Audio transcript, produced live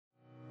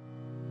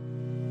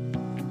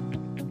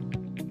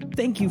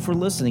Thank you for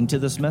listening to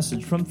this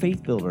message from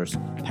Faith Builders.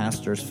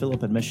 Pastors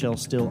Philip and Michelle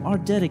Steele are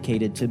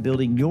dedicated to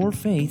building your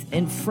faith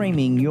and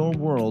framing your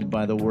world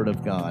by the Word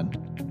of God.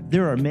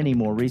 There are many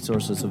more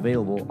resources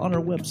available on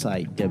our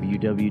website,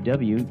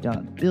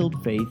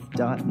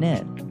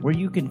 www.buildfaith.net, where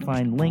you can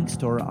find links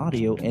to our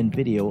audio and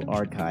video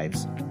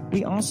archives.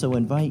 We also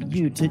invite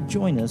you to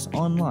join us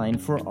online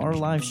for our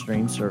live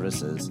stream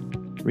services.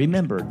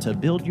 Remember to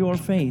build your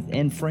faith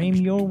and frame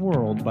your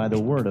world by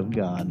the Word of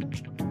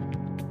God.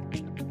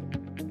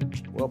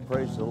 Well,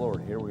 praise the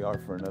Lord. Here we are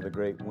for another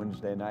great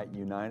Wednesday Night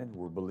United.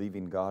 We're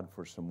believing God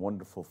for some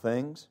wonderful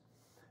things,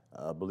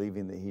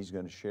 believing that He's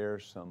going to share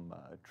some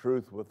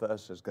truth with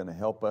us that's going to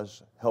help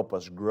us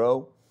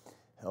grow,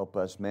 help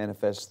us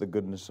manifest the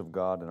goodness of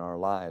God in our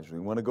lives. We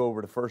want to go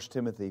over to 1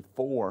 Timothy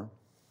 4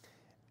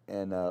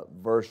 and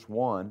verse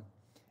 1,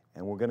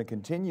 and we're going to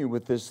continue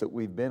with this that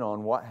we've been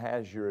on. What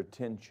has your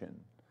attention?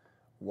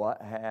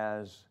 What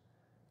has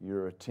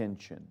your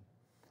attention?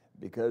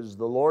 Because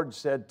the Lord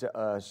said to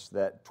us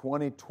that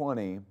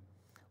 2020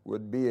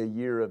 would be a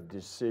year of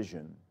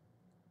decision.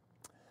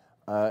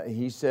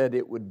 He said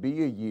it would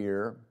be a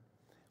year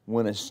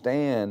when a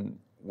stand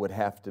would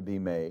have to be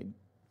made.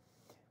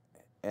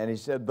 And He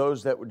said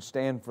those that would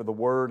stand for the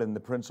Word and the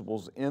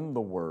principles in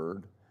the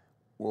Word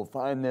will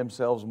find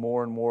themselves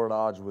more and more at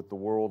odds with the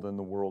world and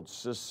the world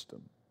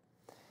system.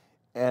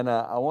 And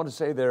I want to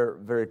say there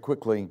very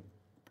quickly,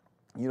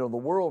 you know, the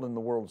world and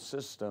the world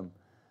system,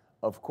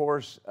 of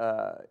course,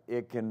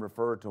 it can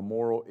refer to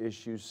moral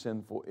issues,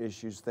 sinful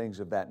issues, things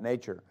of that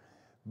nature.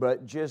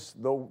 But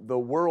just the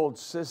world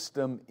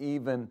system,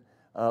 even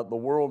the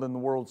world and the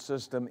world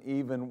system,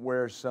 even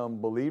where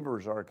some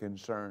believers are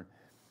concerned,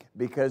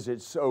 because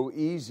it's so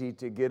easy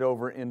to get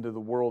over into the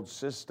world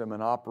system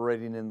and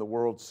operating in the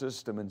world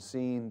system and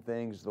seeing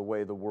things the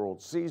way the world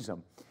sees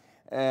them.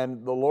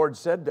 And the Lord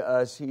said to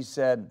us, He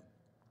said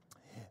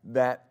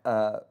that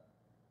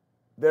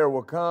there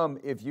will come,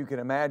 if you can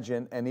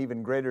imagine, an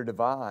even greater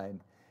divide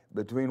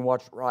between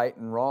what's right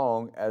and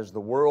wrong as the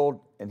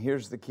world, and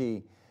here's the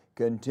key,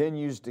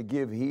 continues to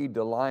give heed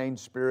to lying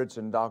spirits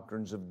and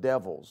doctrines of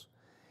devils.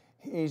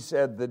 He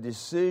said the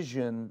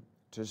decision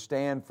to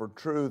stand for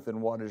truth and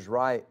what is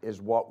right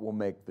is what will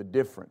make the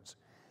difference.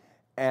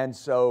 And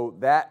so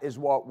that is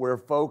what we're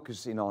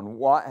focusing on.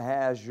 What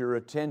has your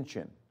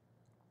attention?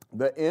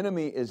 The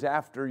enemy is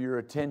after your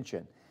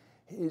attention.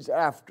 He's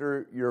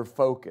after your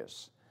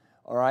focus.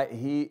 All right,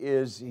 he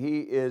is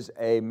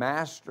a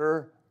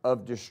master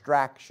of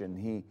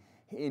distraction.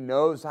 He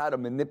knows how to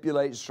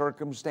manipulate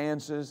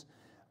circumstances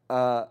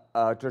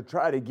to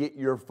try to get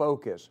your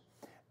focus.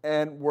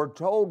 And we're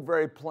told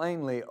very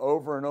plainly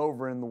over and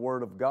over in the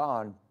Word of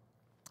God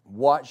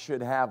what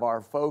should have our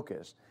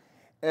focus.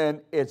 And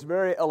it's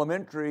very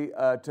elementary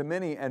to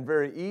many and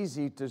very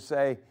easy to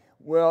say,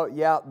 well,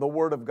 yeah, the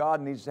Word of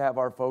God needs to have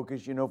our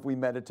focus. You know, if we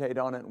meditate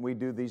on it and we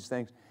do these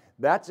things.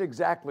 That's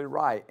exactly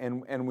right,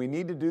 and we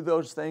need to do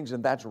those things,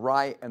 and that's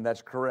right, and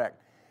that's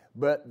correct.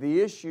 But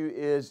the issue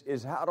is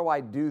how do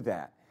I do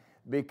that?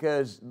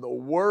 Because the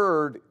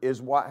Word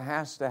is what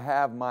has to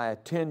have my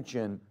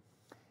attention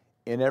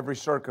in every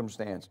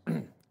circumstance,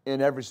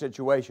 in every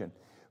situation.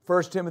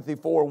 1 Timothy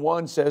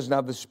 4:1 says,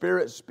 "Now the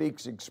Spirit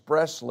speaks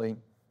expressly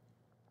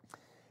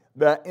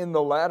that in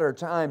the latter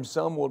times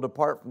some will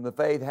depart from the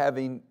faith,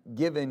 having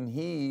given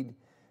heed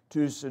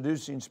to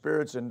seducing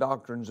spirits and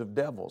doctrines of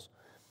devils."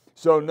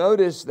 So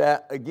notice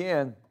that,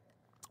 again,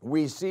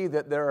 we see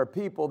that there are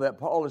people that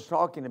Paul is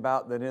talking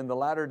about that in the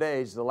latter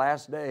days, the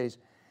last days,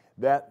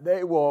 that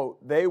they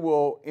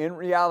will in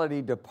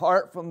reality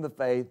depart from the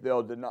faith.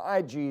 They'll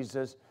deny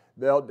Jesus.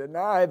 They'll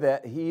deny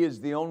that He is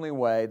the only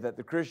way, that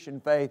the Christian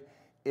faith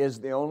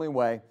is the only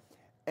way,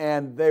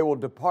 and they will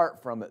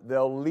depart from it.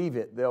 They'll leave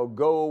it. They'll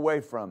go away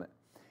from it.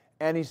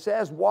 And he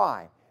says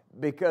why?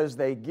 Because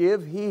they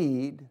give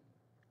heed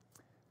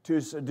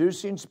to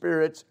seducing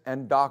spirits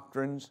and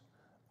doctrines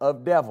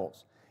of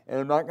devils. And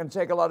I'm not going to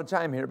take a lot of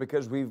time here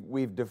because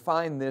we've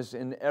defined this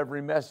in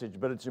every message,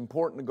 but it's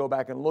important to go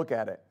back and look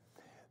at it.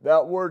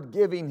 That word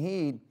giving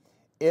heed,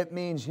 it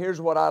means, here's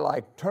what I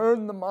like,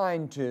 turn the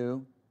mind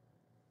to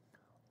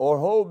or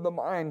hold the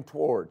mind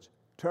towards.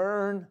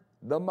 Turn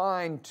the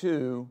mind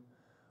to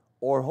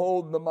or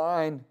hold the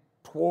mind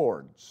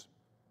towards.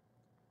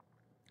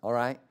 All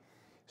right?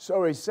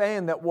 So he's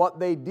saying that what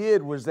they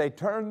did was they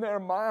turned their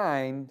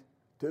mind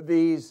to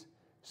these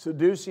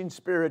seducing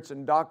spirits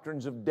and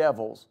doctrines of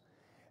devils,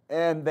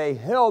 and they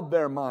held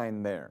their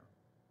mind there.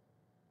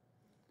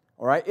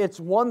 All right? It's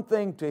one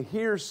thing to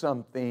hear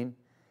something,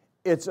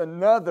 it's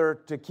another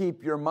to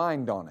keep your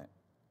mind on it.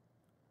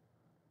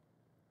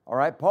 All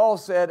right? Paul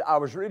said, I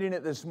was reading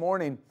it this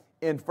morning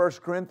in 1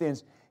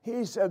 Corinthians,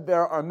 he said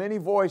there are many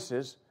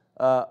voices,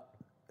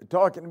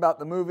 talking about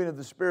the moving of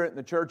the Spirit in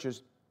the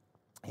churches.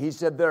 He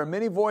said there are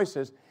many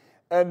voices,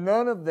 and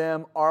none of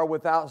them are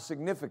without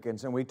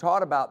significance. And we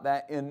taught about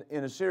that in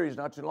a series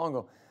not too long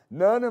ago.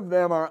 None of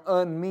them are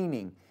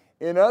unmeaning.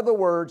 In other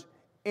words,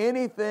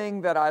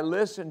 anything that I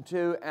listen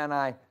to and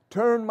I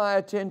turn my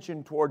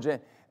attention towards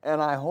it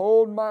and I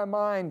hold my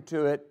mind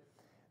to it,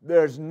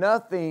 There's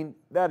nothing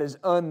that is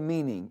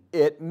unmeaning.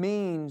 It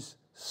means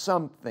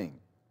something.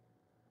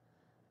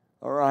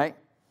 All right?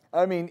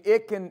 I mean,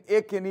 it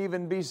can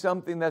even be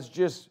something that's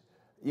just,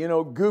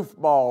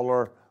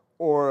 goofball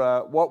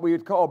or what we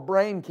would call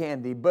brain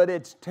candy, but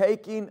it's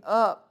taking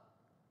up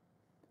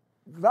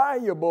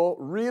valuable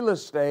real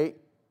estate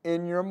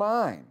in your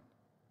mind.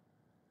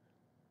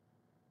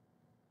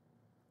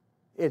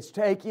 It's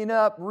taking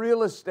up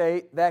real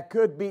estate that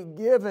could be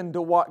given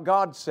to what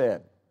God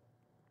said.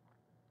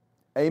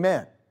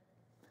 Amen.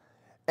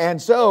 And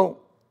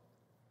so,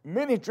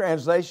 many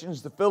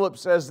translations, the Philip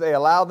says they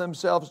allow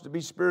themselves to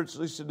be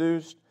spiritually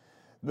seduced.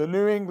 The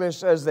New English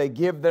says they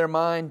give their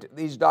mind to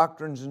these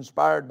doctrines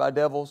inspired by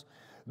devils.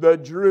 The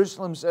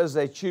Jerusalem says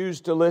they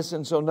choose to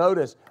listen. So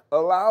notice,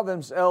 allow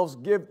themselves,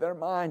 give their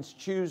minds,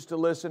 choose to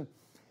listen.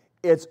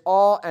 It's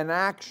all an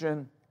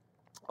action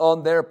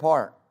on their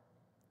part.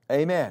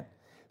 Amen.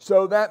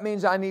 So that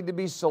means I need to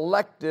be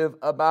selective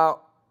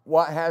about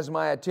what has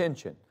my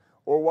attention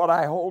or what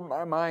I hold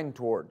my mind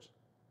towards.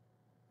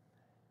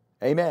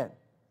 Amen.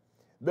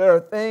 There are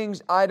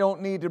things I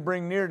don't need to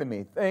bring near to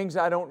me, things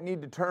I don't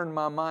need to turn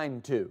my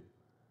mind to.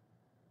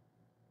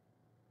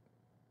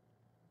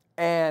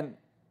 And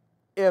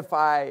if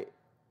I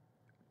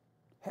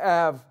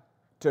have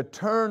to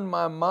turn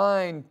my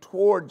mind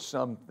towards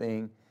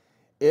something,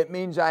 it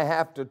means I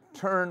have to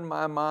turn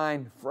my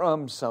mind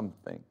from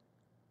something.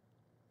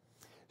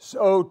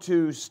 So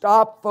to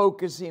stop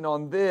focusing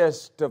on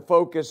this, to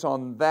focus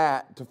on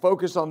that,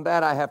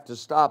 I have to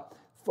stop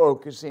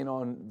focusing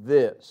on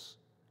this.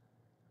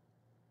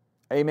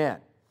 Amen.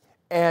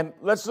 And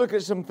let's look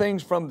at some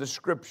things from the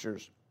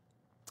Scriptures.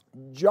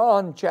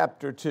 John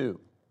chapter 2.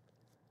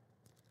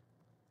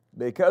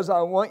 Because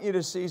I want you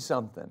to see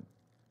something.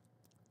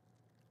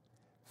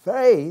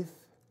 Faith,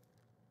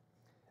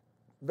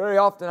 very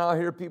often I'll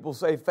hear people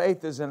say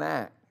faith is an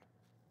act.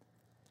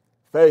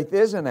 Faith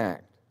is an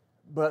act.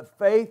 But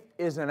faith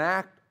is an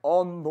act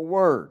on the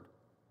Word.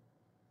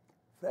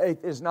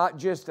 Faith is not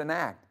just an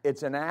act.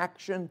 It's an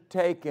action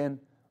taken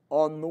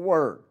on the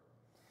Word.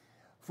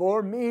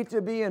 For me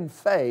to be in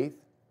faith,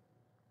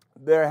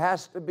 there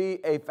has to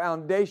be a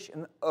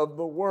foundation of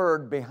the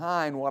Word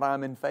behind what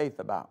I'm in faith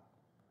about.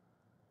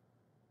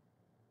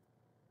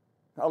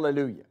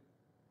 Hallelujah.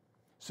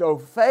 So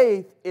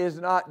faith is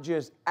not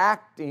just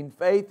acting.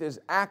 Faith is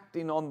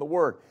acting on the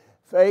Word.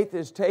 Faith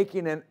is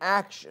taking an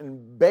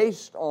action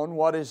based on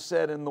what is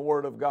said in the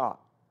Word of God.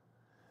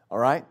 All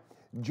right?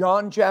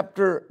 John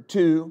chapter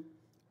 2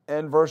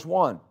 and verse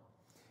 1.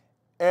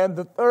 And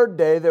the third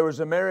day there was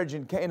a marriage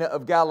in Cana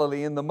of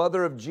Galilee, and the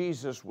mother of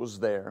Jesus was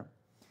there.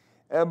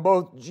 And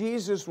both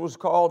Jesus was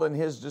called and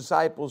his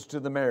disciples to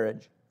the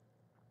marriage.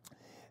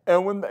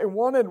 And when they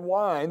wanted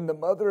wine, the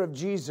mother of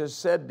Jesus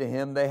said to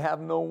him, "They have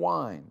no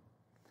wine."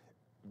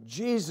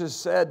 Jesus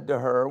said to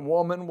her,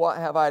 "Woman, what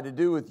have I to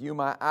do with you?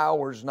 My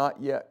hour's not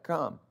yet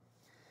come."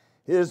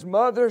 His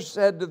mother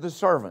said to the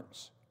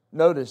servants,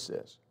 notice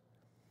this,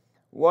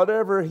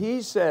 "Whatever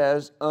he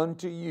says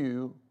unto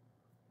you,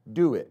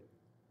 do it."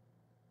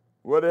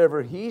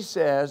 Whatever he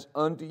says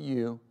unto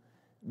you,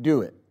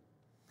 do it.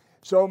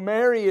 So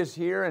Mary is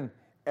here,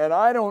 and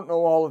I don't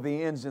know all of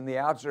the ins and the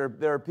outs.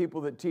 There are people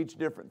that teach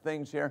different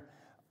things here.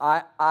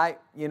 I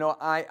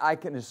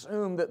can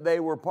assume that they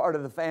were part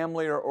of the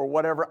family or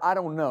whatever. I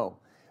don't know.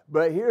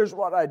 But here's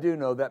what I do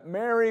know, that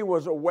Mary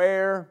was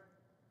aware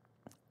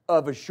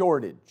of a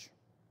shortage.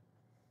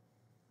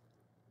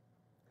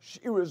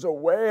 She was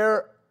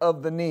aware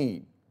of the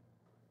need.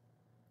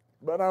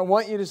 But I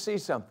want you to see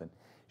something.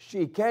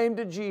 She came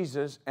to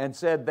Jesus and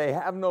said, "They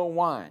have no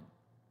wine."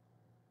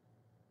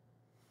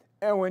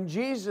 And when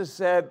Jesus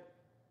said,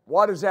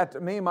 "What is that to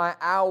me? My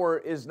hour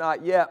is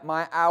not yet.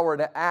 My hour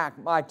to act.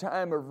 My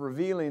time of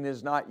revealing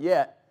is not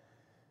yet."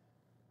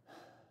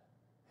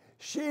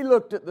 She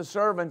looked at the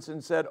servants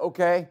and said,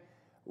 "Okay,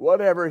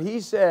 whatever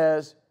he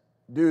says,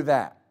 do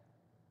that."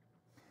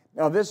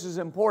 Now this is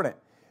important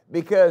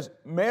because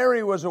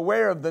Mary was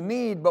aware of the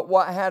need, but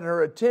what had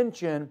her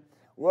attention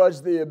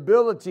was the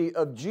ability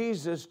of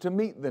Jesus to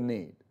meet the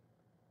need.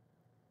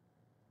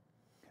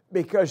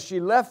 Because she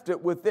left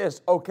it with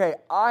this, okay,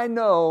 I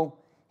know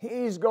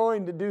he's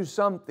going to do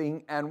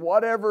something, and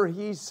whatever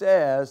he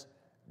says,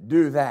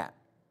 do that.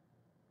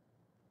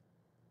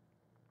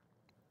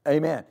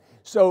 Amen.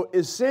 So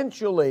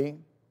essentially,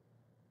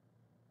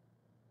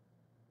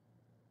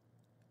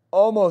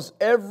 almost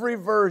every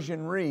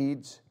version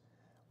reads,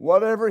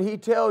 whatever he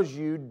tells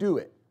you, do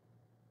it.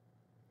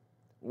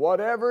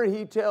 Whatever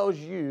he tells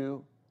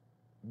you,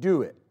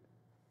 do it.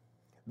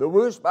 The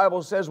Wuest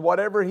Bible says,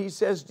 whatever he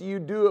says to you,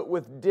 do it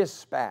with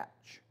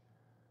dispatch.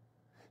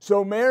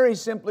 So Mary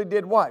simply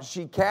did what?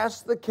 She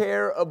cast the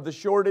care of the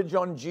shortage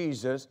on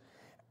Jesus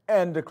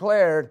and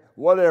declared,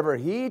 whatever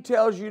he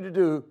tells you to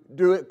do,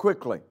 do it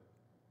quickly.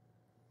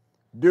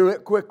 Do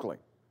it quickly.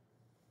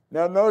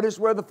 Now notice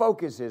where the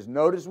focus is.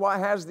 Notice what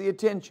has the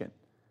attention.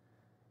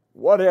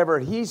 Whatever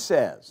he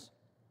says.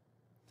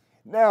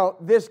 Now,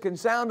 this can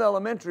sound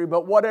elementary,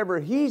 but whatever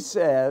he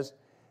says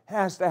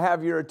has to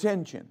have your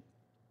attention.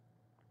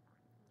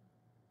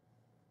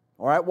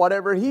 All right,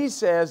 whatever He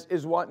says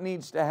is what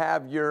needs to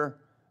have your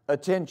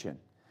attention.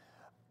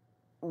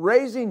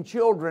 Raising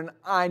children,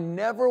 I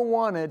never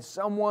wanted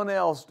someone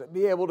else to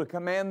be able to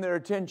command their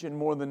attention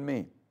more than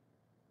me.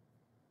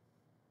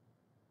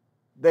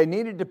 They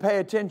needed to pay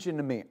attention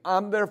to me.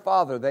 I'm their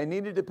father. They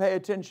needed to pay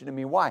attention to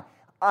me. Why?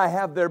 I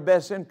have their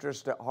best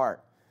interest at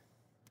heart.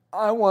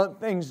 I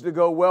want things to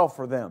go well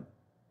for them.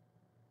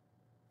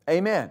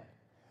 Amen.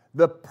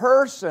 The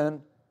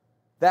person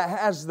that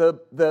has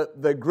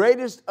the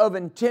greatest of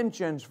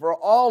intentions for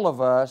all of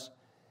us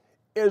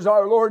is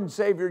our Lord and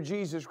Savior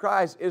Jesus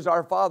Christ, is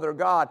our Father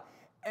God.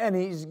 And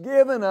He's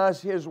given us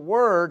His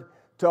Word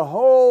to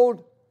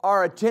hold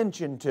our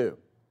attention to.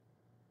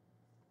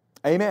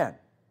 Amen.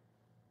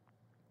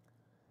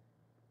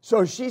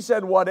 So she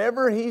said,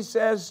 whatever He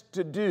says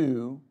to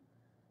do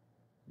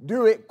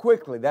it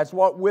quickly. That's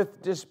what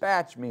with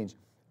dispatch means.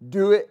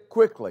 Do it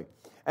quickly.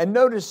 And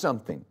notice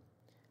something.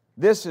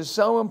 This is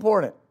so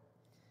important.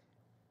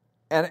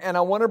 And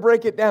I want to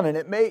break it down.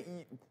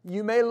 And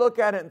you may look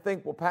at it and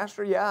think, well,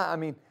 Pastor, yeah, I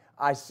mean,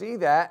 I see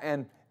that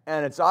and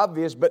it's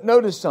obvious. But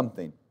notice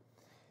something.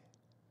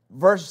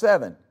 Verse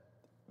 7.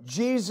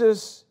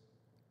 Jesus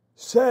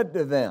said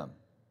to them.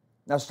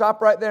 Now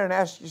stop right there and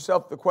ask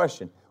yourself the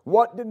question.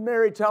 What did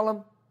Mary tell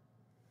him?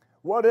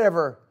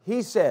 Whatever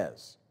He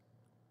says.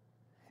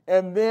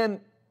 And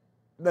then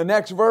the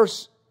next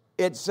verse,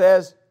 it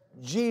says,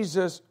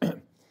 Jesus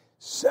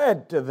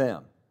said to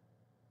them.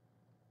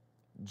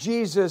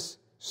 Jesus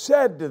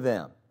said to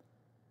them.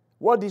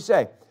 What did He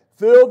say?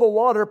 Fill the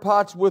water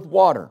pots with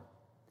water.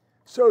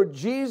 So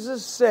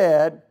Jesus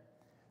said,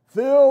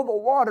 fill the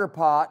water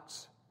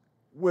pots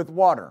with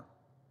water.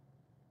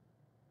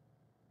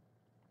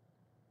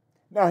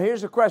 Now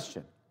here's a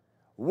question.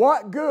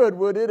 What good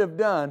would it have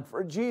done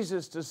for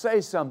Jesus to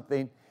say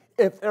something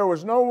if there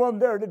was no one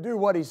there to do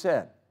what He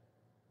said?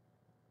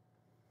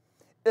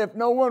 If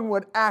no one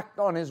would act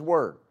on His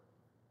word?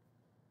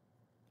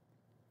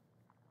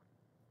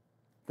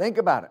 Think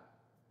about it.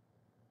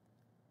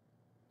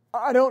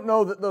 I don't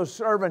know that those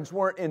servants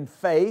weren't in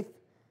faith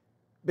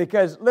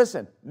because,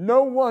 listen,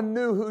 no one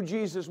knew who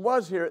Jesus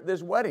was here at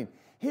this wedding.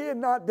 He had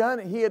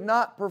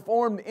not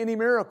performed any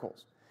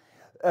miracles.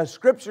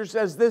 Scripture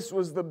says this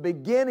was the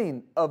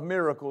beginning of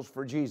miracles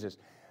for Jesus.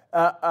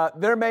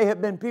 There may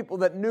have been people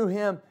that knew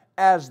Him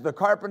as the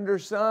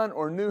carpenter's son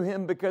or knew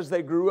Him because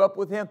they grew up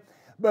with Him,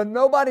 but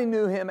nobody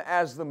knew Him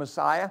as the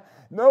Messiah.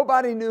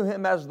 Nobody knew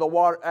Him as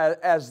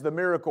the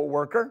miracle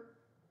worker.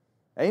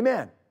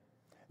 Amen.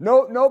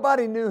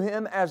 Nobody knew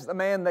Him as the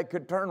man that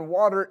could turn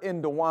water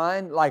into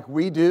wine like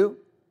we do.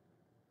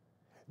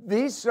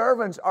 These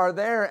servants are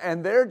there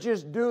and they're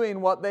just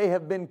doing what they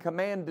have been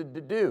commanded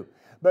to do.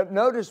 But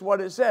notice what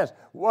it says.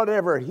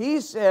 Whatever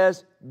He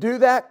says, do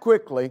that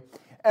quickly.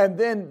 And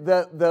then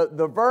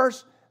the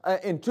verse,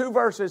 in 2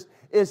 verses,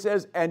 it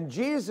says, and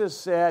Jesus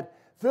said,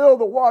 fill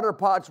the water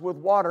pots with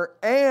water,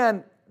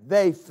 and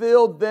they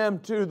filled them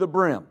to the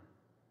brim.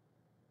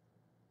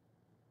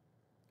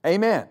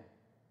 Amen.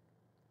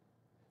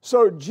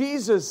 So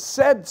Jesus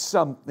said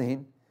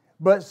something,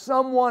 but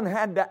someone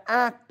had to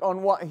act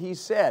on what He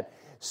said.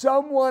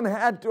 Someone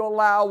had to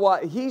allow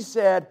what He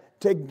said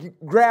to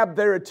grab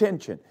their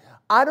attention.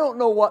 I don't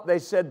know what they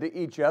said to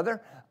each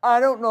other. I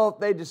don't know if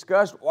they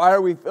discussed, why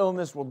are we filling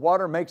this with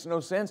water? Makes no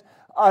sense.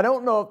 I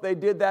don't know if they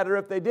did that or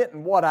if they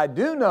didn't. What I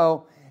do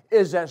know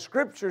is that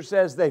Scripture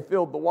says they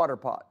filled the water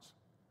pots.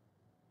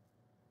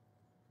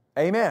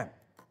 Amen.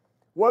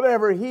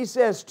 Whatever He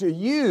says to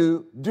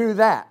you, do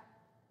that.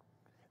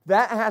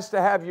 That has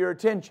to have your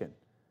attention.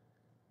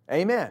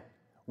 Amen.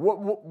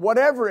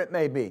 Whatever it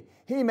may be.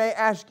 He may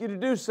ask you to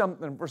do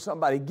something for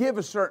somebody. Give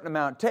a certain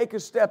amount. Take a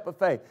step of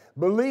faith.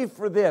 Believe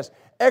for this.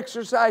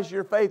 Exercise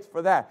your faith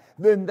for that.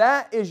 Then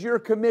that is your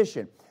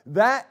commission.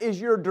 That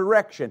is your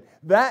direction.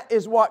 That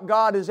is what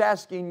God is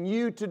asking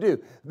you to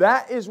do.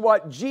 That is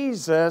what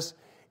Jesus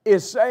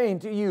is saying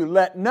to you.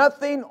 Let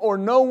nothing or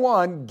no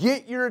one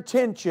get your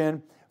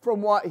attention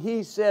from what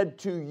He said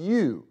to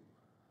you.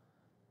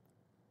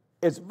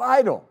 It's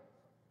vital.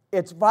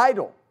 It's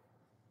vital.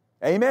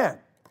 Amen.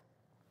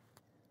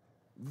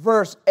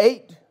 Verse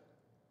 8,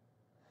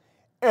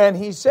 and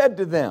He said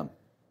to them,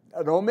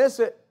 now don't miss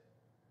it.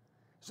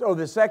 So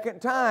the second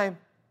time,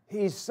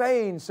 He's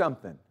saying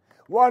something.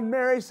 What did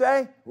Mary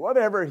say?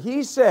 Whatever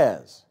He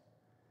says.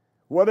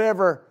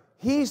 Whatever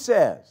He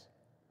says.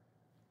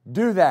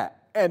 Do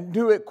that, and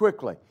do it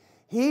quickly.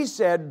 He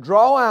said,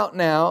 draw out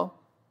now,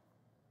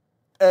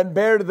 and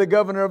bear to the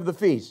governor of the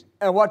feast.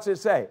 And what's it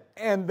say?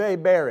 And they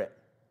bear it.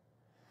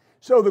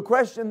 So the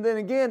question then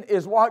again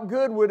is, what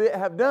good would it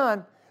have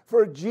done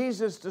for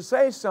Jesus to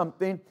say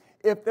something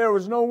if there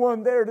was no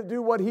one there to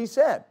do what He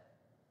said?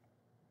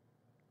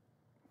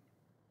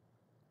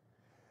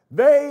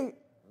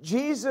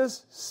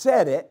 Jesus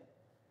said it,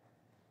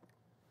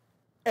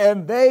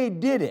 and they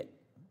did it.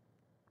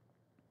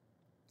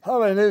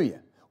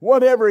 Hallelujah.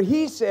 Whatever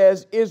He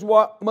says is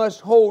what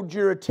must hold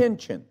your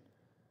attention.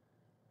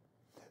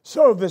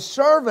 So the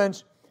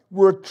servants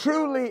were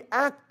truly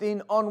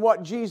acting on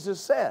what Jesus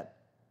said.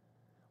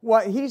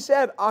 What He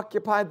said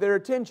occupied their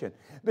attention.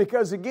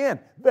 Because again,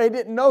 they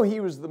didn't know He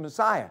was the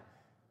Messiah.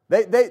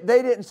 They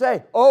didn't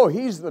say, oh,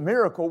 He's the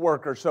miracle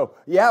worker, so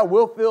yeah,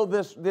 we'll fill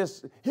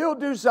this. He'll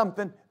do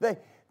something.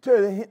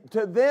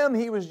 To them,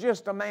 He was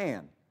just a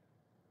man.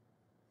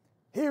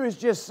 He was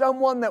just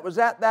someone that was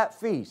at that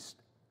feast,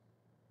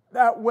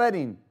 that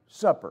wedding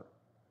supper.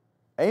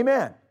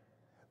 Amen.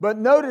 But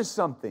notice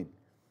something.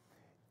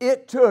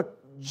 It took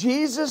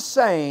Jesus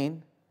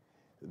saying,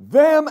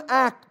 them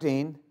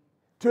acting,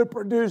 to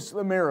produce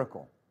the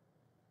miracle.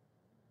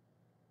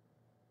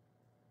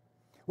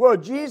 Well,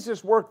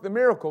 Jesus worked the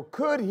miracle.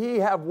 Could He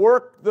have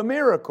worked the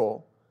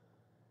miracle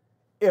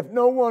if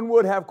no one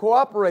would have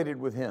cooperated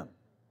with Him?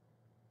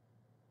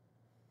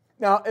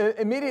 Now,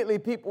 immediately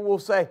people will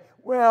say,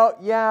 well,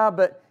 yeah,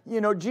 but,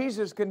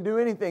 Jesus can do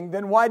anything.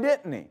 Then why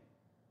didn't He?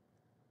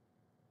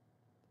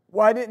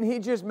 Why didn't He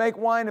just make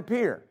wine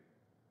appear?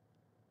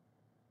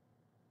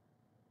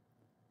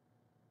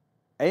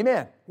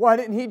 Amen. Why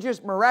didn't He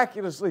just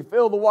miraculously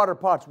fill the water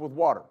pots with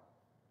water?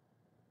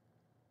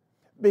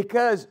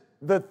 Because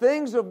the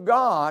things of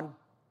God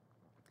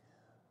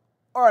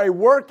are a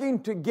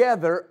working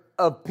together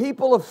of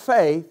people of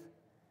faith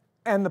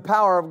and the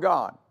power of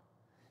God.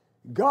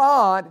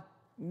 God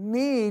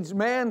needs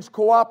man's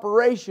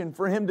cooperation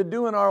for Him to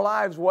do in our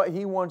lives what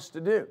He wants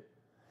to do.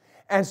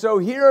 And so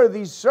here are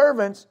these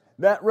servants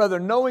that, whether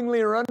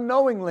knowingly or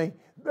unknowingly,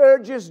 they're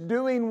just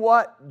doing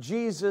what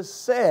Jesus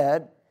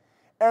said,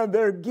 and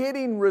they're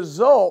getting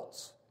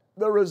results.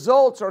 The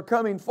results are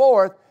coming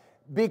forth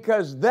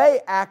because they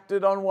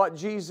acted on what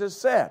Jesus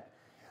said.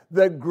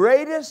 The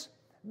greatest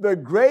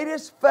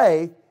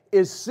faith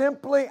is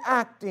simply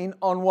acting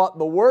on what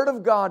the Word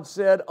of God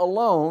said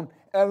alone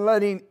and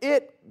letting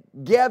it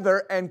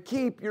gather and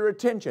keep your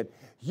attention.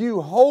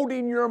 You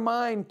holding your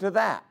mind to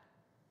that.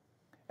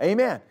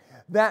 Amen.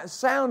 That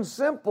sounds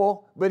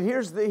simple, but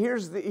here's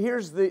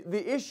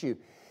the issue.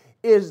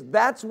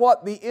 That's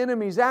what the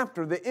enemy's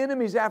after. The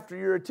enemy's after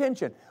your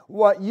attention.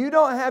 What you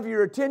don't have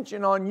your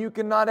attention on, you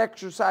cannot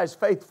exercise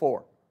faith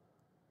for.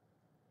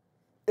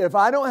 If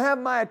I don't have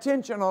my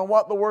attention on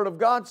what the Word of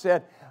God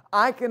said,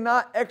 I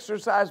cannot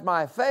exercise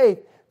my faith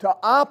to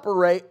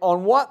operate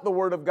on what the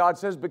Word of God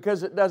says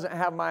because it doesn't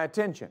have my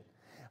attention.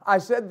 I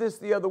said this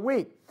the other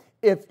week.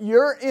 If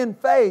you're in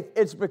faith,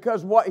 it's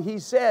because what He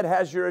said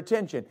has your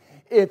attention.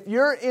 If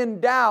you're in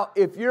doubt,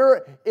 if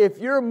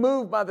you're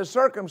moved by the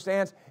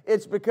circumstance,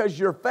 it's because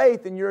your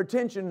faith and your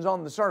attention is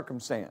on the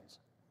circumstance.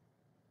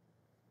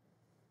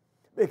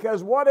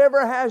 Because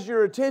whatever has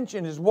your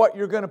attention is what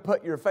you're going to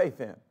put your faith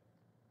in.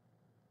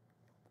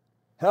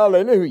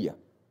 Hallelujah.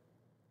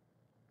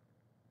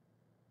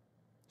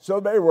 So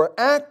they were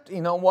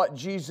acting on what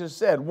Jesus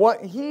said.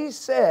 What He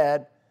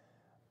said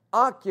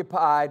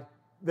occupied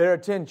their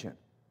attention.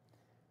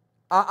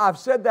 I've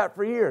said that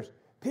for years.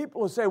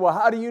 People will say, well,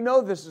 how do you know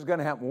this is going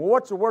to happen? Well,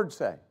 what's the Word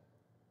say?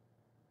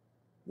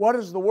 What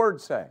does the Word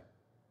say?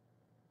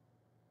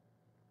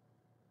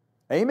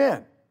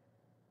 Amen.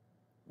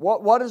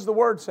 What does the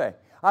Word say?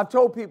 I've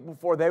told people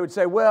before, they would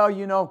say, well,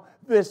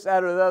 this,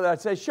 that, or the other.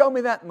 I'd say, show me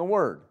that in the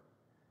Word.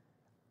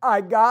 I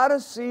got to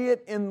see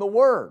it in the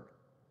Word.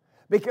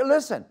 Because,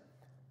 listen,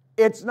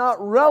 it's not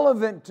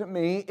relevant to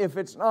me if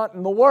it's not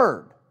in the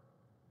Word.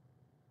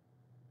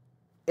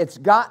 It's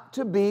got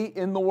to be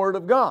in the Word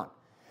of God.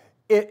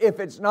 If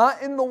it's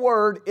not in the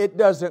Word, it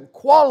doesn't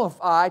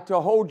qualify to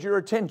hold your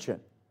attention.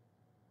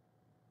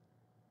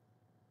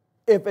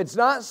 If it's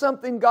not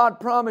something God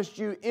promised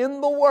you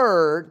in the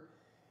Word,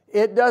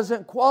 it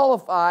doesn't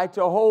qualify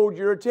to hold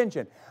your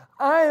attention.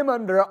 I am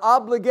under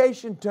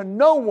obligation to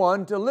no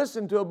one to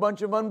listen to a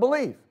bunch of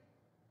unbelief.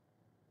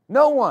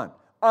 No one.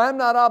 I'm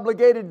not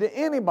obligated to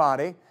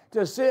anybody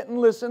to sit and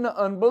listen to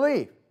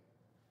unbelief.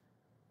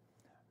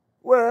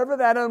 Wherever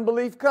that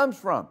unbelief comes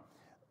from.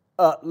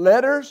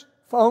 Letters,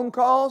 phone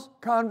calls,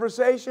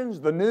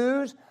 conversations, the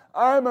news.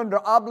 I'm under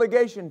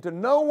obligation to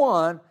no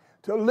one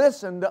to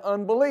listen to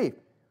unbelief.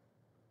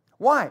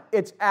 Why?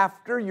 It's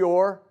after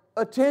your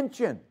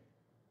attention.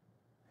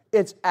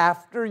 It's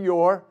after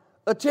your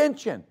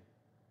attention.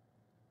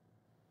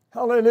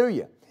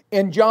 Hallelujah.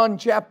 In John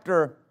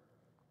chapter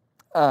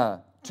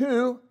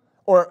 2,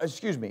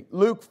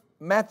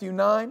 Matthew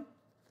 9,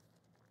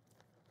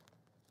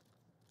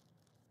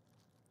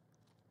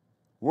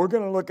 we're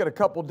going to look at a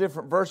couple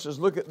different verses.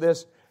 Look at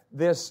this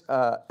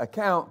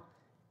account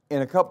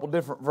in a couple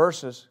different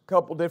verses, a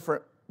couple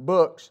different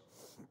books.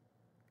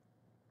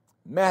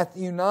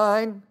 Matthew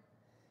 9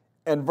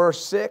 and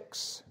verse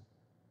 6.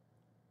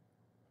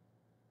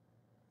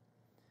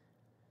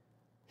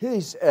 He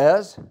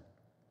says,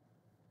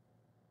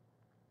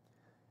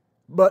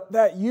 but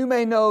that you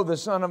may know the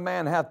Son of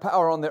Man hath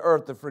power on the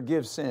earth to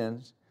forgive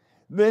sins.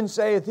 Then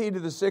saith He to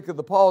the sick of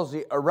the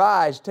palsy,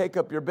 arise, take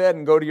up your bed,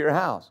 and go to your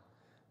house.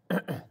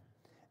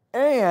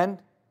 And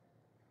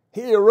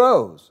he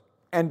arose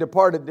and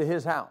departed to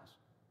his house.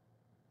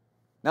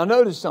 Now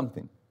notice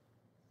something.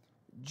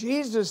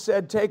 Jesus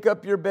said, take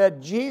up your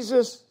bed.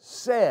 Jesus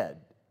said.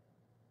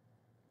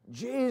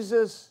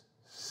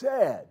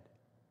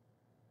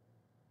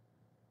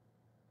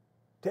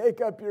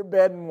 take up your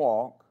bed and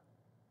walk.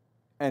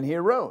 And he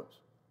arose.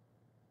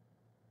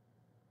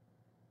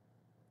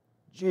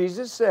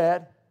 Jesus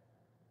said,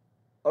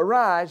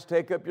 arise,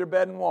 take up your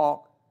bed and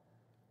walk.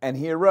 And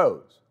he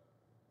arose.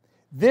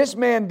 This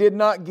man did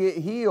not get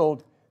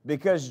healed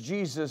because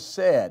Jesus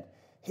said.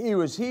 He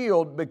was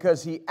healed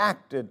because he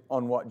acted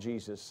on what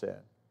Jesus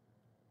said.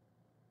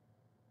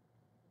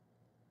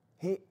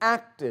 He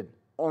acted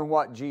on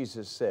what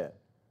Jesus said.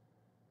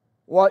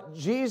 What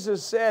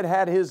Jesus said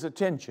had his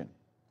attention.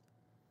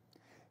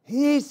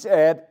 He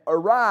said,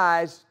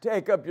 arise,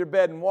 take up your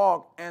bed and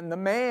walk. And the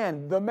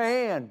man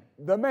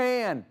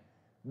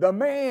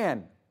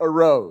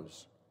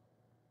arose.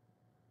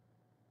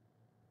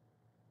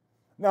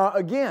 Now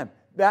again,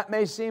 that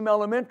may seem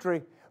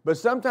elementary, but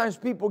sometimes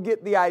people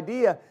get the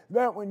idea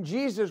that when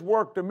Jesus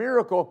worked a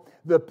miracle,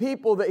 the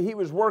people that he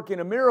was working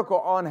a miracle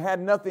on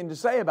had nothing to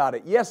say about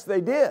it. Yes,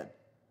 they did.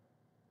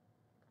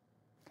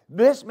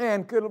 This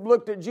man could have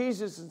looked at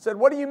Jesus and said,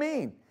 what do you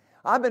mean?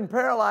 I've been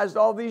paralyzed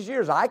all these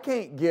years. I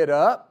can't get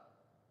up.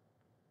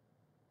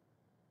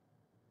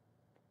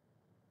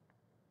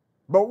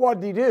 But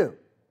what did he do?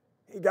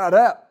 He got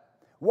up.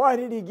 Why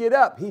did he get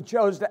up? He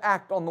chose to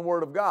act on the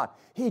Word of God.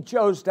 He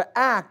chose to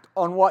act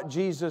on what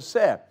Jesus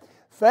said.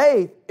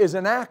 Faith is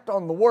an act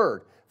on the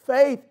Word.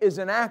 Faith is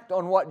an act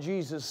on what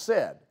Jesus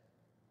said.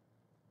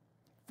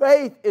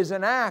 Faith is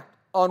an act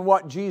on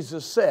what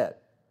Jesus said.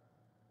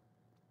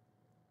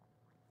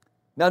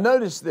 Now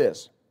notice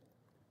this.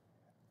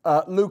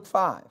 Luke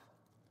 5.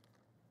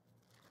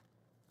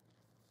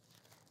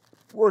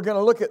 We're going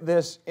to look at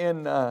this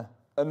in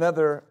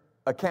another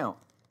account.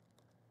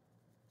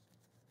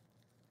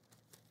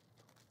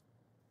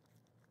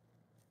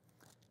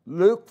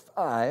 Luke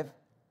 5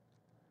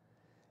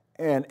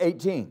 and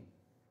 18.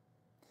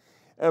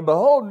 And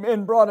behold,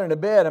 men brought into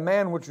bed a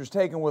man which was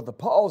taken with the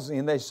palsy,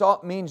 and they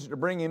sought means to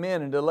bring him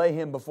in and to lay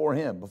him,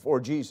 before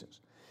Jesus.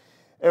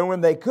 And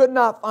when they could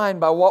not find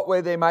by what way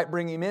they might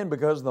bring him in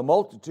because of the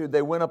multitude,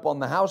 they went up on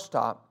the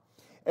housetop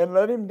and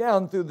let him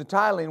down through the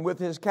tiling with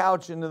his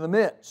couch into the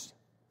midst.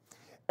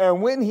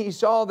 And when he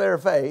saw their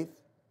faith,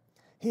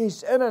 he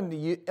said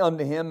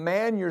unto him,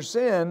 man, your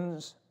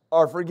sins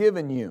are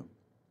forgiven you.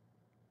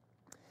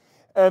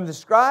 And the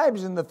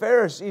scribes and the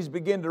Pharisees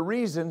began to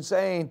reason,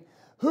 saying,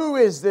 who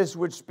is this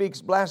which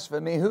speaks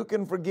blasphemy? Who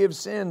can forgive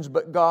sins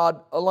but God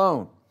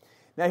alone?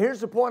 Now here's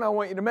the point I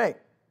want you to make.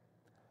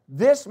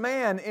 This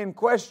man in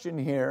question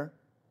here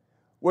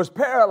was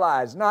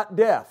paralyzed, not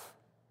deaf.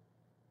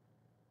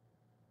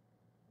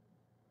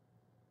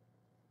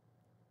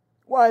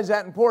 Why is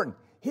that important?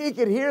 He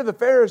could hear the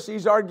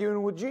Pharisees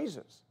arguing with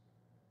Jesus.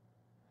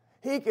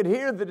 He could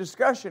hear the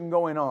discussion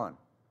going on.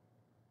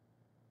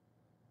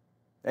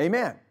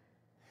 Amen.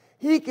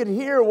 He could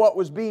hear what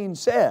was being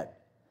said.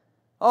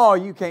 Oh,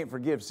 you can't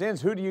forgive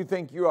sins. Who do you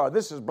think you are?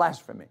 This is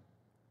blasphemy.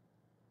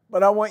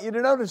 But I want you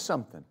to notice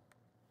something.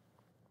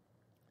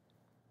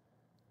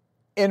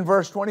 In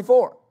verse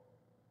 24.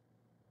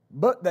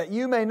 But that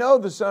you may know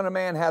the Son of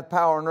Man hath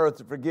power on earth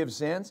to forgive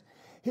sins.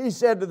 He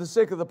said to the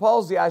sick of the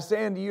palsy, I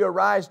say unto you,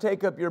 arise,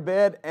 take up your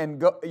bed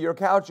and your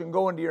couch and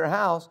go into your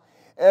house.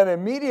 And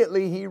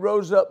immediately he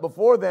rose up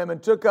before them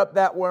and took up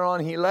that whereon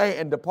he lay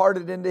and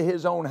departed into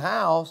his own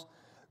house,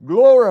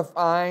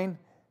 glorifying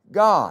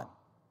God.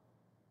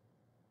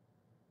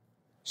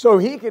 So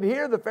he could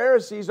hear the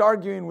Pharisees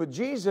arguing with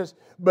Jesus,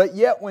 but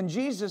yet when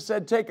Jesus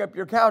said, take up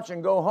your couch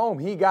and go home,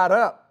 he got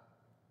up.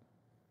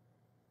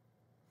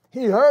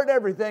 He heard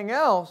everything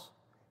else,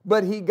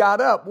 but he got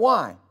up.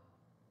 Why?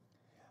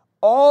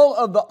 All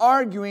of the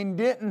arguing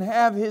didn't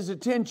have his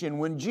attention.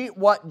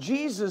 What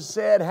Jesus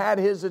said had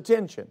his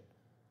attention.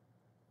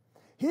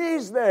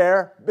 He's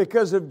there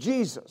because of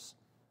Jesus.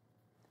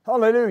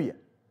 Hallelujah.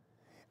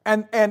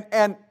 And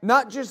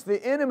not just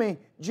the enemy,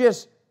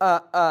 just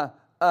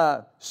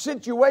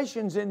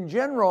situations in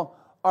general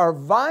are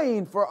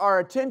vying for our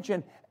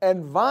attention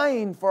and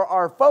vying for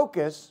our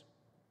focus.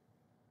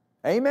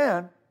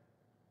 Amen.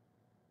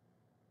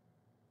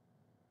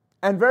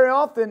 And very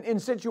often in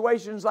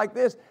situations like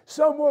this,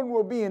 someone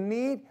will be in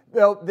need.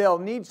 They'll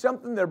need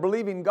something. They're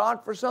believing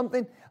God for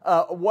something,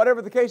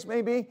 whatever the case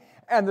may be,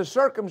 and the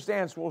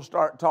circumstance will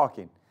start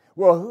talking.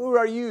 Well, who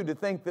are you to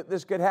think that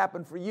this could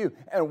happen for you?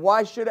 And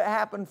why should it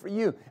happen for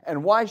you?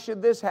 And why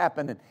should this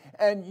happen?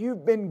 And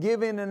you've been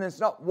given and it's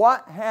not.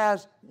 What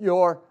has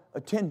your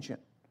attention?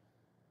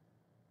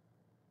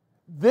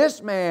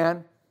 This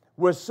man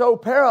was so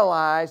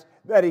paralyzed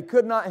that he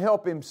could not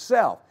help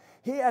himself.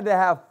 He had to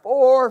have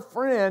 4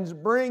 friends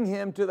bring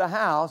him to the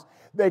house.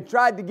 They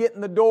tried to get in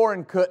the door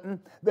and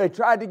couldn't. They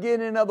tried to get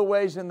in other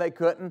ways and they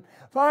couldn't.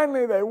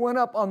 Finally, they went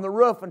up on the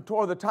roof and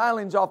tore the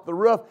tilings off the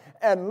roof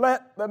and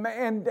let the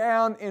man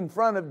down in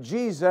front of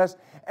Jesus.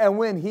 And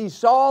when he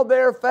saw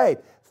their faith,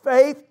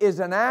 faith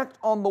is an act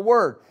on the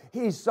Word.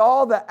 He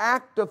saw the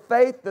act of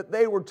faith that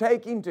they were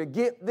taking to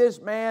get this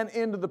man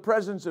into the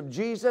presence of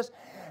Jesus.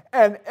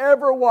 And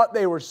ever what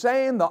they were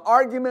saying, the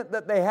argument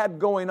that they had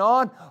going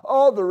on,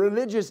 all the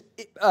religious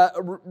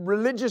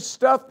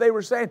stuff they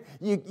were saying,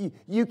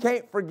 you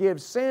can't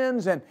forgive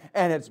sins, and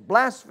it's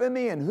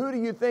blasphemy, and who do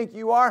you think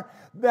you are?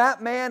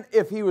 That man,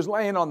 if he was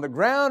laying on the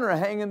ground or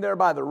hanging there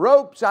by the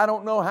ropes, I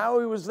don't know how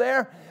he was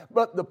there,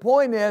 but the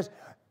point is,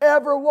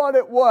 ever what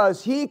it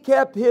was, he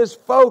kept his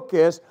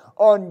focus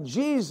on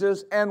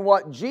Jesus and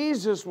what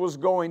Jesus was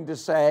going to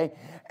say,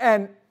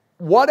 and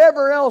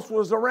whatever else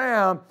was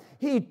around,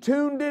 he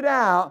tuned it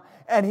out,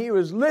 and he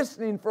was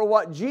listening for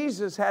what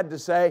Jesus had to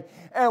say.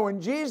 And when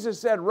Jesus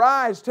said,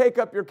 "Rise, take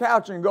up your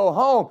couch and go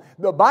home,"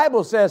 the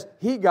Bible says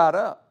he got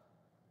up.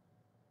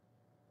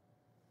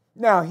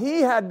 Now, he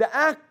had to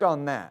act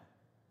on that.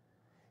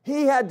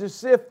 He had to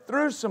sift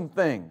through some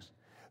things.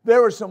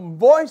 There were some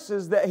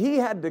voices that he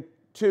had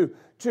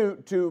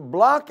to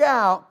block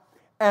out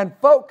and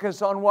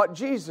focus on what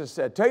Jesus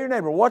said. Tell your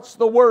neighbor, what's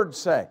the Word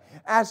say?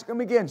 Ask him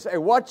again. Say,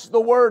 what's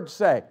the Word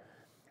say?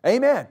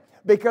 Amen.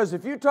 Because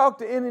if you talk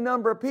to any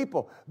number of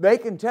people, they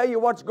can tell you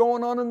what's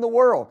going on in the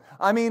world.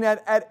 I mean,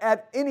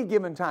 at any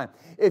given time.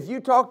 If you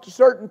talk to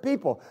certain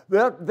people,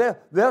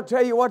 they'll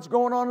tell you what's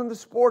going on in the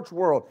sports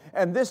world.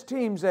 And this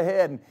team's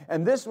ahead,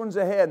 and this one's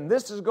ahead, and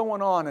this is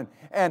going on,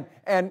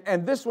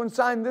 and this one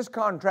signed this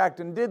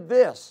contract and did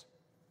this.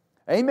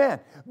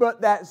 Amen.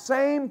 But that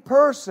same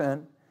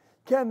person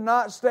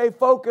cannot stay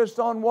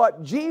focused on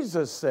what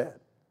Jesus said.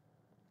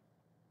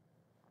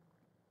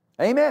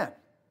 Amen.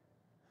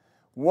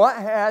 What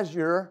has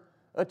your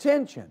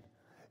attention?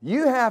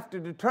 You have to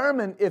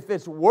determine if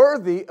it's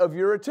worthy of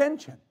your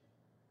attention.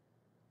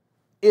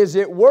 Is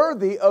it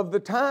worthy of the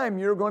time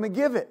you're going to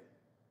give it?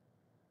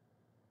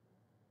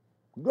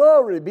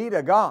 Glory be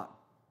to God.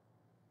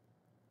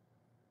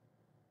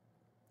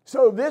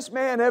 So this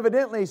man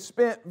evidently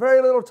spent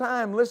very little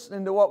time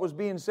listening to what was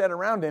being said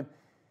around him.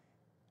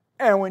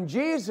 And when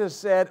Jesus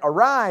said,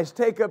 "Arise,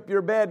 take up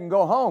your bed and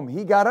go home,"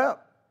 he got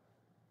up.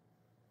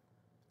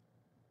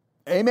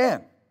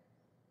 Amen.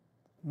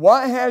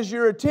 What has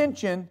your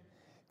attention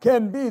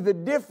can be the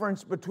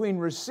difference between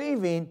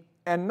receiving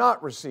and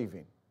not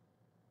receiving.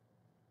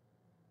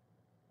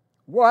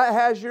 What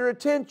has your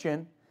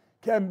attention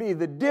can be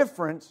the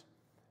difference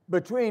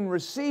between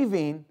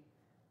receiving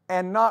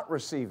and not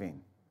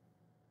receiving.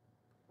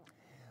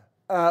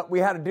 We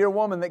had a dear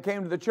woman that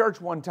came to the church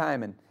one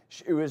time, and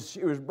she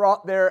was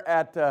brought there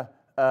at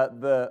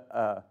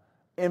the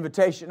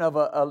invitation of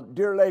a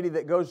dear lady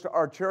that goes to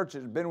our church,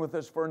 has been with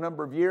us for a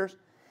number of years.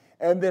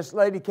 And this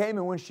lady came,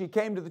 and when she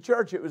came to the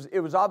church,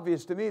 it was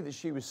obvious to me that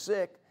she was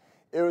sick.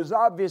 It was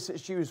obvious that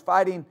she was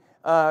fighting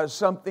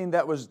something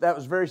that was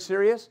very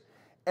serious.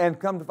 And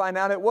come to find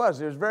out it was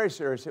very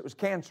serious. It was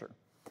cancer.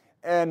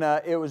 And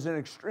it was an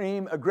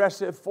extreme,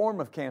 aggressive form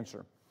of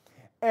cancer.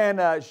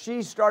 And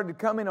she started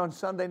coming on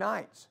Sunday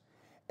nights.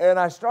 And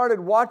I started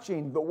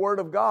watching the Word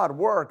of God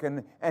work.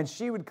 And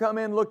she would come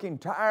in looking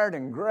tired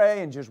and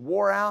gray and just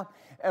wore out.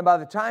 And by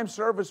the time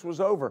service was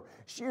over,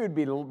 she would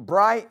be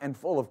bright and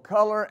full of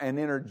color and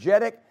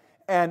energetic.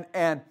 And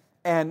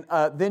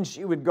then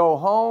she would go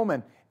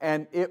home,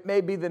 and it may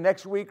be the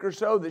next week or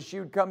so that she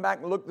would come back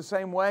and look the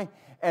same way.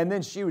 And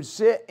then she would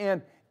sit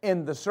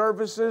in the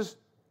services,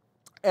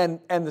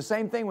 and the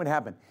same thing would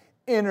happen.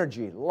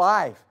 Energy,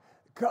 life,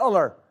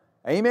 color.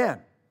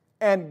 Amen.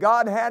 And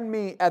God had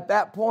me at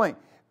that point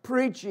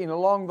preaching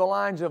along the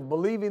lines of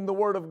believing the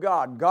Word of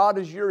God. God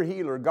is your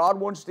healer. God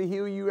wants to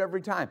heal you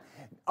every time.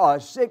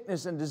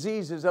 Sickness and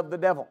diseases of the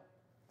devil.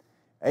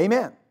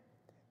 Amen.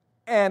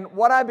 And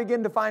what I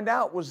began to find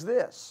out was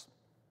this: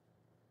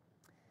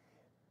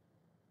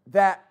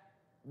 that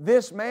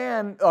this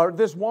man or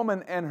this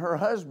woman and her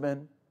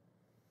husband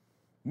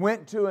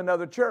went to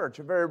another church,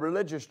 a very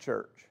religious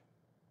church.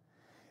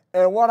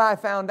 And what I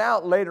found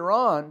out later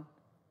on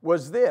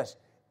was this,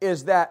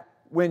 is that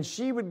when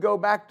she would go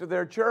back to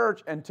their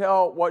church and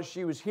tell what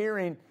she was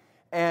hearing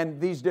and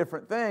these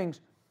different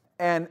things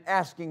and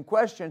asking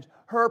questions,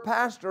 her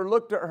pastor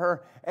looked at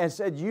her and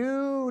said,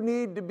 "You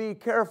need to be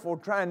careful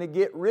trying to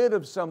get rid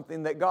of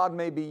something that God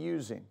may be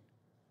using."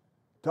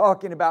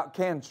 Talking about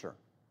cancer.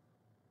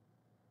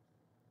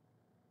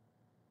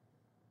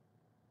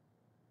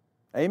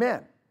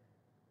 Amen.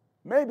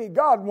 Maybe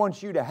God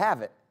wants you to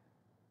have it.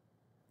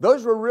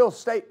 Those were real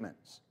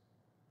statements.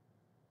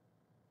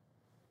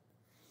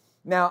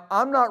 Now,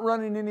 I'm not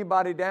running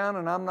anybody down,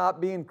 and I'm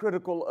not being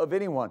critical of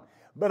anyone,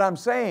 but I'm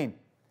saying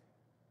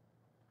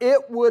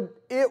it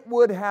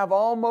would have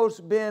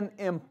almost been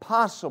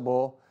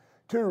impossible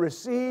to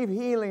receive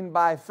healing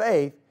by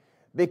faith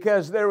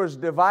because there was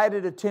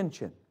divided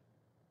attention.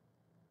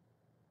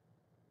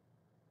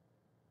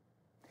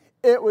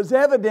 It was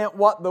evident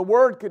what the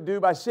Word could do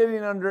by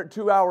sitting under it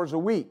 2 hours a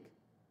week.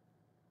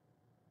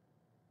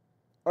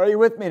 Are you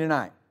with me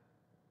tonight?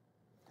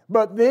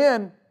 But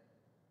then,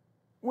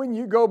 when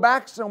you go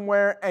back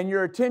somewhere and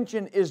your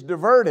attention is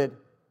diverted,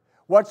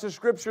 what's the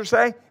Scripture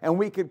say? And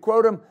we could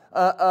quote them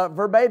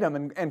verbatim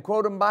and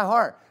quote them by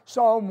heart.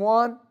 Psalm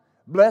 1,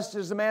 blessed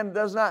is the man that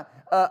does not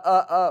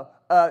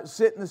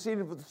sit in the seat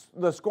of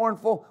the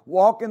scornful,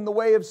 walk in the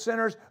way of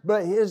sinners,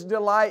 but his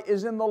delight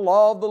is in the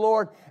law of the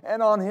Lord,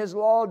 and on his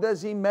law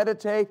does he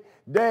meditate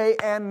day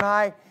and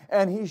night.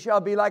 And he shall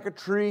be like a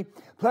tree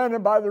planted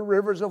by the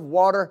rivers of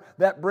water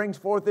that brings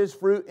forth his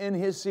fruit in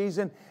his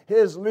season.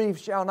 His leaf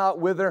shall not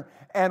wither,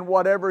 and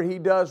whatever he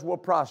does will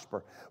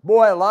prosper.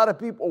 Boy, a lot of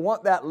people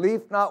want that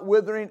leaf not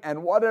withering,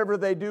 and whatever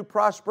they do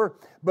prosper.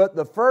 But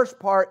the first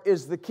part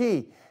is the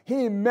key.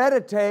 He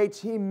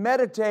meditates, he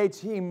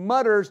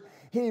mutters,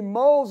 he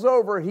mulls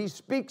over, he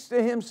speaks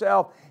to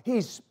himself.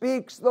 He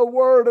speaks the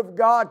word of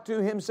God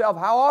to himself.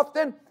 How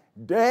often?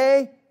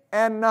 Day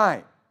and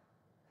night.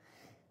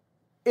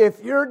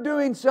 If you're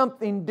doing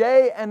something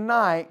day and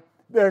night,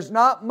 there's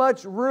not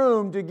much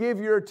room to give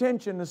your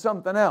attention to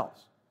something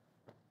else.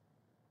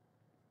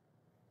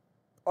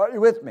 Are you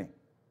with me?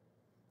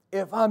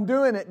 If I'm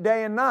doing it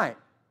day and night,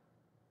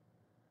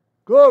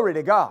 glory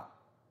to God.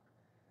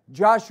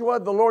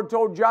 Joshua, the Lord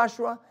told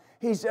Joshua,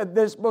 He said,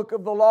 this book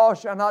of the law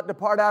shall not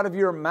depart out of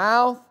your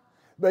mouth,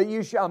 but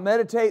you shall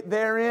meditate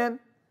therein.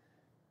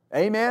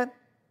 Amen.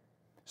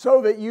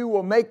 So that you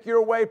will make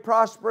your way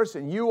prosperous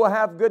and you will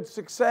have good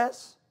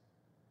success.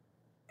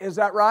 Is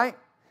that right?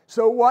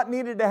 So what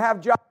needed to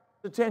have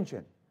Joshua's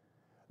attention?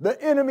 The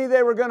enemy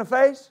they were going to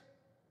face?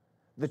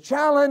 The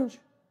challenge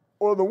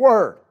or the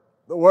Word?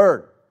 The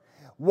Word.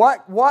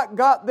 What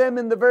got them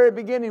in the very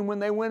beginning when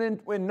they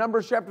went in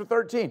Numbers chapter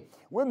 13?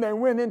 When they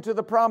went into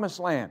the promised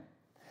land.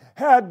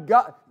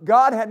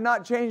 God had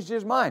not changed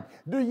His mind.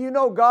 Do you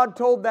know God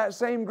told that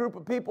same group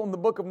of people in the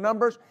book of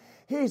Numbers?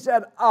 He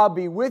said, I'll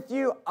be with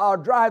you. I'll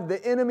drive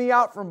the enemy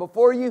out from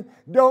before you.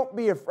 Don't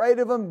be afraid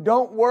of them.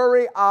 Don't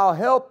worry. I'll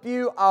help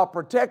you. I'll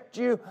protect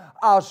you.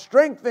 I'll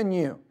strengthen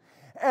you.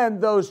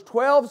 And those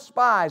 12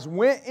 spies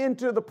went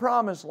into the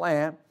promised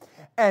land,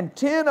 and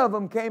 10 of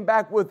them came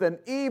back with an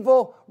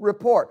evil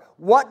report.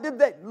 What did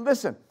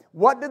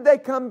they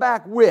come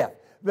back with?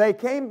 They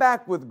came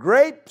back with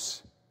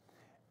grapes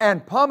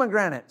and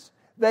pomegranates.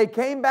 They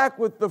came back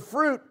with the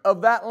fruit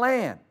of that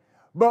land.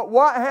 But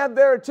what had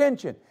their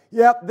attention?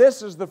 Yep,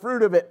 this is the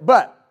fruit of it.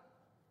 But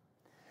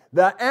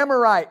the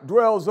Amorite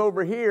dwells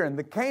over here, and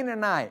the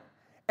Canaanite.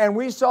 And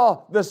we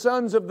saw the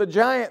sons of the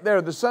giant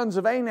there, the sons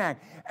of Anak.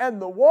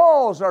 And the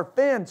walls are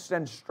fenced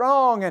and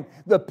strong, and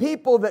the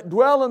people that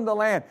dwell in the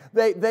land,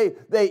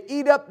 they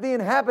eat up the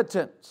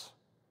inhabitants.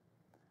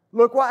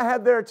 Look what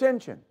had their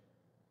attention.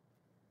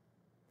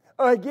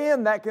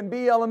 Again, that can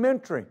be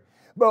elementary.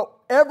 But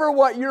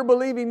whatever you're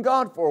believing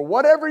God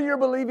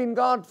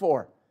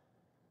for,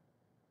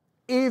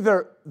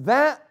 either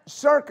that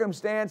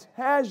circumstance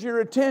has your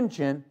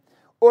attention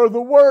or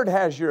the Word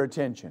has your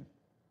attention.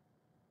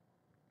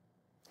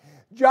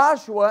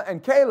 Joshua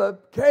and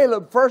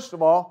Caleb, first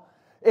of all,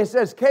 it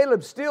says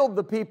Caleb stilled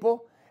the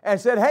people and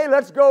said, hey,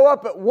 let's go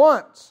up at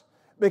once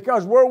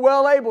because we're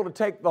well able to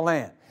take the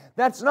land.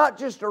 That's not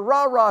just a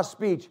rah-rah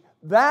speech.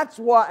 That's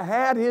what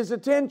had his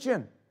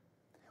attention.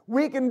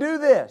 We can do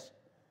this.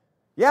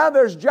 Yeah,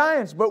 there's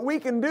giants, but we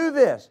can do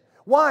this.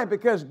 Why?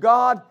 Because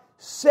God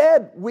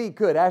said we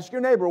could. Ask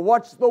your neighbor,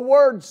 what's the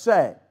Word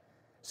say?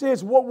 See,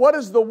 it's what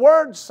does the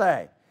Word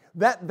say?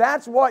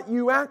 That's what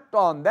you act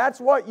on. That's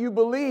what you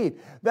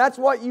believe. That's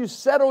what you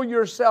settle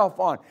yourself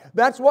on.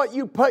 That's what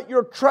you put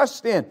your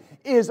trust in,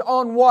 is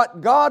on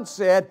what God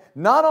said,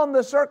 not on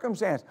the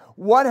circumstance.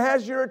 What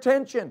has your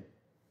attention?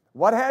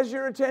 What has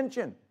your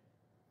attention?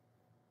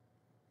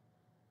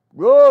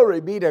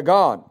 Glory be to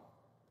God.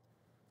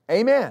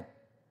 Amen.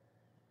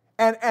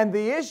 And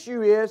the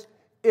issue is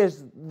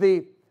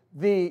the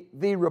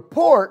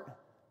report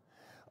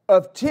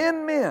of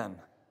 10 men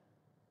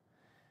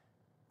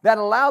that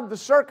allowed the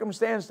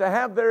circumstance to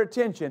have their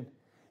attention,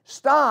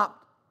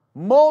 stopped,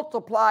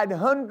 multiplied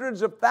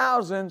hundreds of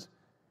thousands,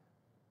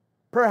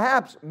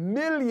 perhaps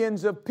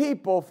millions of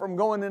people from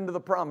going into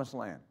the promised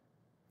land.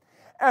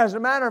 As a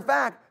matter of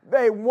fact,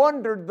 they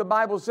wandered, the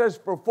Bible says,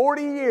 for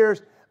 40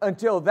 years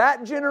until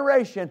that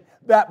generation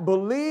that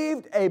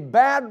believed a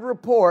bad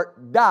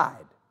report died.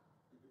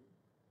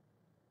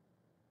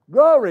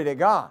 Glory to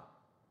God.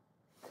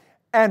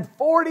 And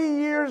 40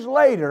 years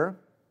later,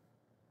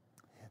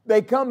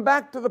 they come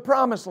back to the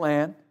promised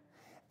land,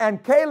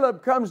 and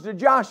Caleb comes to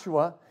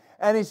Joshua,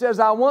 and he says,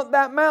 I want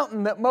that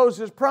mountain that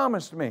Moses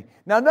promised me.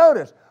 Now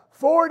notice,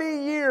 40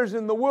 years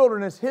in the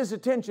wilderness, his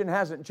attention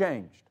hasn't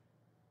changed.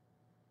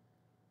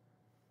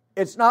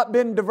 It's not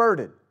been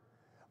diverted.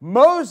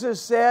 Moses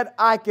said,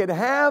 I could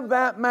have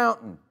that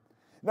mountain.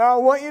 Now I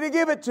want you to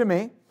give it to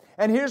me.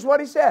 And here's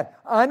what he said.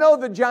 I know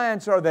the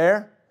giants are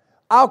there.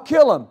 I'll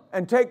kill them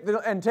and take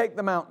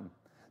the mountain.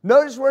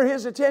 Notice where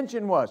his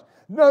attention was.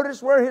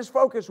 Notice where his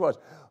focus was.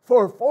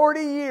 For 40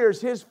 years,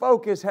 his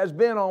focus has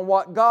been on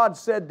what God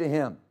said to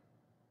him.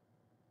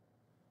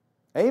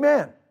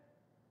 Amen.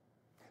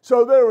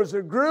 So there was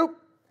a group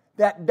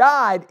that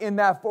died in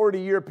that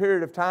 40-year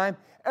period of time,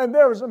 and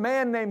there was a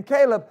man named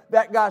Caleb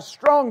that got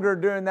stronger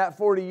during that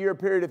 40-year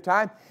period of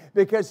time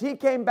because he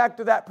came back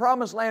to that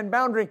promised land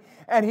boundary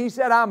and he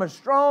said, I'm as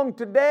strong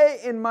today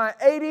in my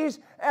 80s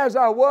as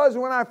I was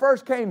when I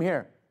first came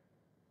here.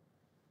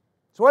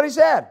 That's what he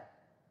said.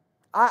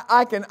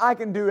 I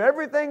can do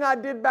everything I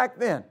did back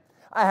then.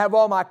 I have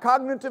all my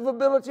cognitive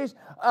abilities.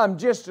 I'm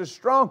just as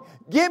strong.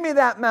 Give me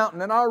that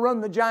mountain and I'll run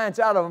the giants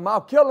out of them.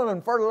 I'll kill them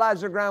and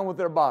fertilize the ground with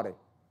their body.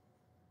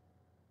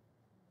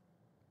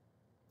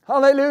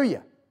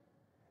 Hallelujah.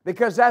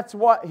 Because that's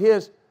what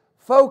his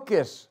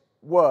focus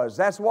was.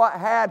 That's what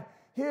had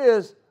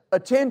his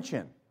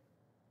attention.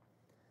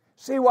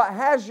 See, what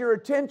has your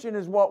attention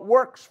is what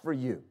works for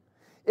you.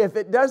 If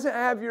it doesn't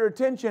have your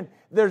attention,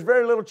 there's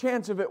very little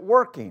chance of it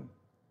working.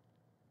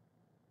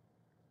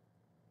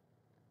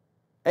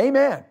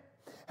 Amen.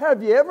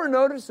 Have you ever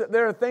noticed that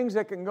there are things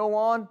that can go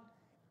on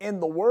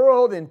in the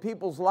world, in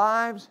people's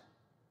lives,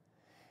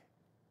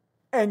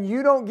 and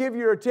you don't give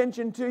your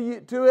attention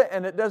to it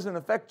and it doesn't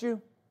affect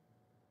you?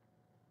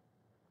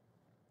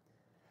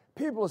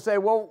 People say,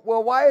 well,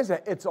 why is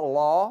that? It's a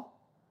law.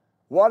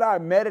 What I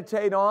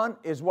meditate on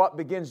is what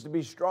begins to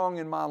be strong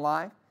in my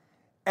life,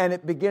 and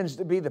it begins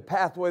to be the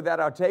pathway that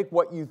I'll take.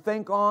 What you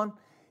think on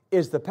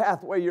is the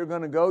pathway you're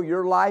going to go.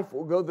 Your life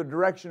will go the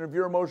direction of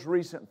your most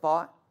recent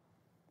thought.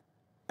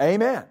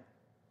 Amen.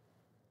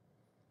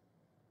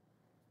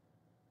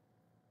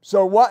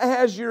 So what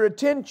has your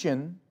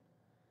attention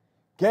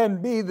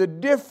can be the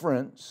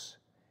difference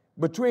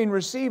between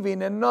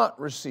receiving and not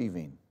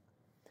receiving.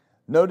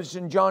 Notice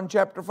in John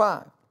chapter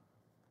 5.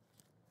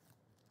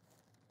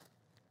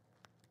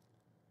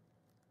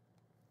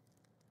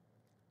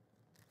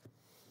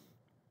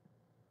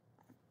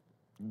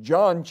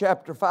 John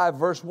chapter 5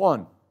 verse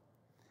 1.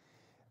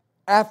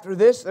 After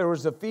this there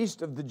was a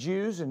feast of the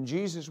Jews, and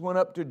Jesus went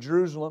up to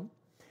Jerusalem.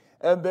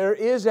 And there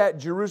is at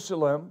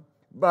Jerusalem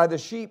by the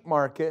sheep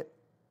market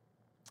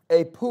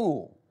a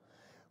pool,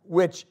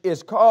 which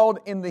is called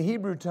in the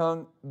Hebrew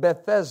tongue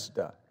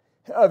Bethesda,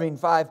 having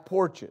 5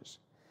 porches.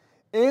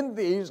 In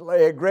these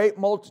lay a great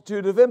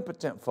multitude of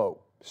impotent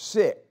folk,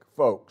 sick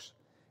folks.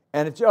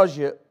 And it tells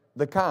you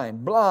the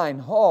kind: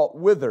 blind, halt,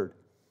 withered,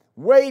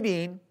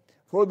 waiting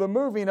for the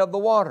moving of the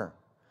water.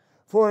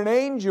 For an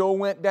angel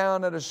went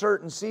down at a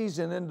certain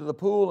season into the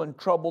pool and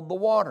troubled the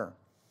water.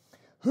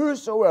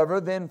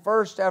 Whosoever then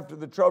first after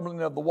the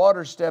troubling of the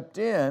water stepped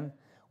in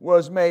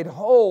was made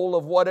whole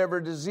of whatever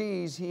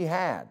disease he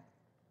had.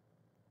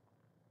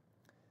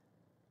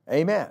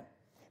 Amen.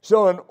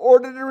 So in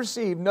order to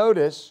receive,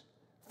 notice,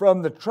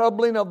 from the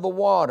troubling of the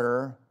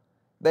water,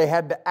 they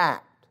had to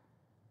act.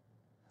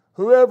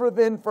 Whoever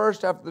then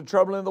first after the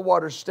troubling of the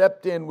water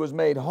stepped in was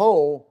made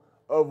whole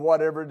of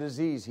whatever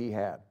disease he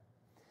had.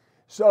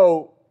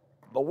 So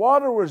the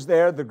water was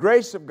there, the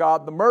grace of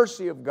God, the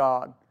mercy of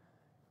God,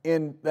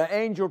 in the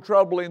angel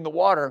troubling the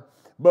water.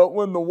 But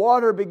when the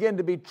water began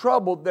to be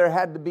troubled, there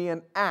had to be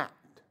an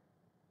act.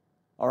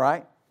 All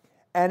right?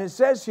 And it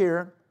says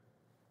here,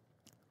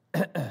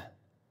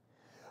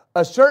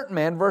 a certain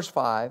man, verse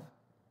 5,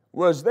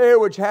 was there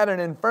which had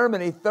an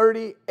infirmity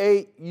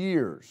 38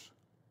 years.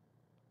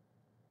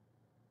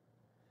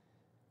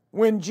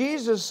 When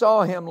Jesus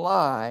saw him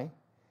lie,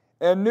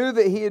 and knew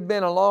that he had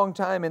been a long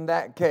time in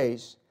that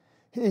case,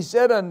 he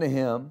said unto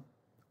him,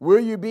 will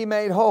you be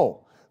made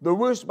whole? The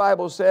Wuest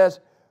Bible says,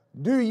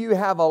 do you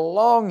have a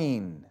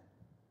longing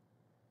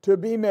to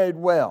be made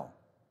well?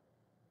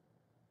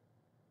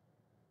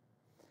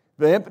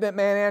 The impotent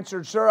man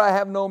answered, sir, I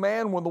have no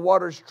man when the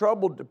water is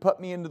troubled to put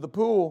me into the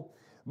pool,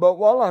 but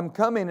while I'm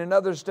coming,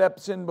 another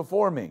steps in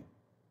before me.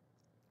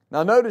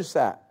 Now notice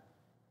that.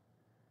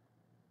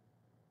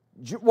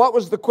 What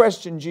was the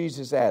question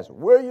Jesus asked?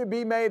 Will you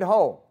be made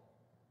whole?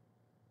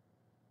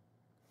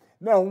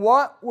 Now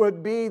what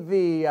would be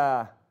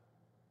the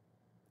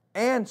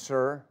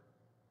answer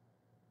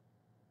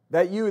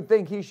that you would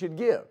think he should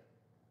give?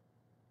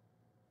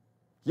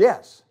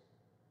 Yes.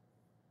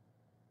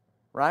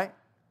 Right?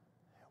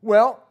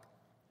 Well,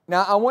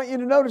 now I want you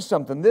to notice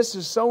something. This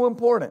is so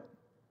important.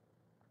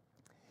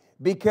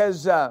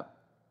 Because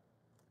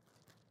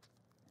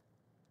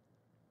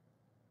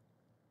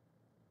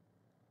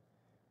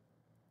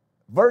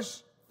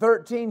verse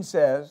 13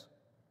 says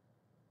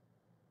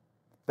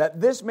that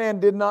this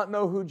man did not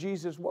know who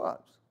Jesus was.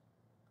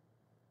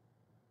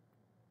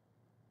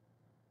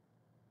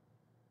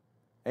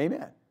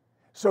 Amen.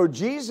 So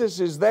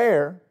Jesus is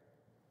there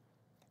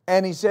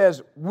and he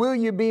says, will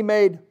you be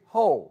made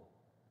whole?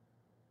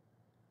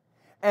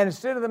 And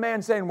instead of the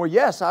man saying, well,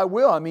 yes, I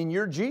will. I mean,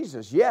 you're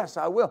Jesus. Yes,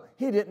 I will.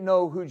 He didn't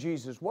know who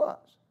Jesus was.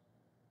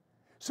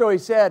 So he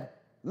said,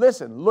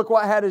 listen, look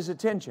what had his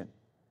attention.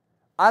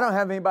 I don't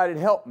have anybody to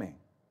help me.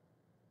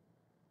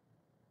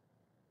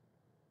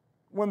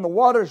 When the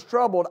water's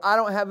troubled, I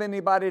don't have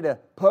anybody to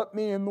put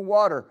me in the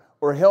water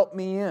or help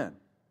me in.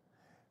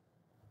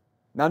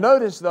 Now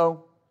notice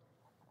though,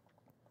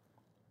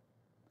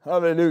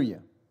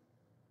 hallelujah.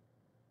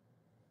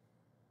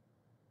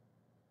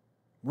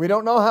 We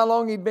don't know how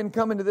long he'd been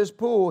coming to this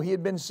pool. He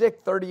had been sick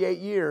 38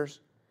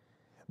 years.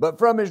 But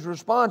from his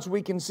response,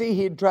 we can see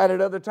he had tried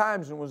it other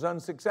times and was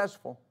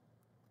unsuccessful.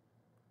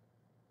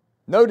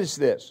 Notice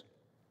this.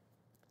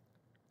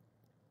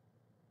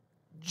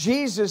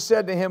 Jesus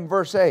said to him,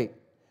 verse 8,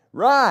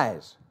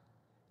 rise,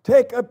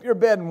 take up your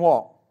bed and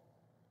walk.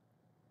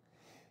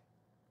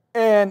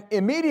 And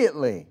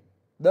immediately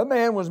the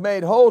man was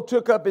made whole,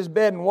 took up his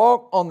bed and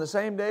walked. On the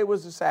same day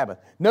was the Sabbath.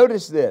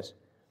 Notice this.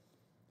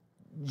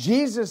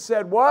 Jesus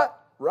said what?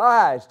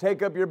 Rise,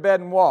 take up your bed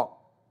and walk.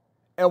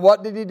 And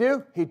what did he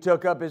do? He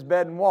took up his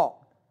bed and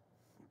walked.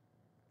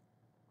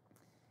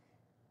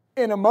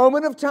 In a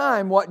moment of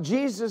time, what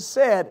Jesus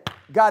said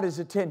got his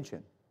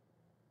attention.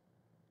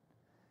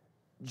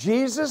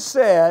 Jesus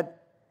said,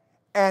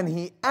 and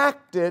he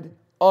acted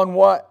on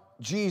what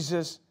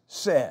Jesus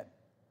said.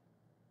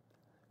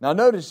 Now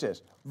notice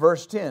this,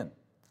 verse 10.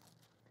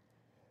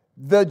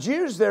 The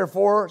Jews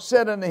therefore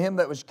said unto him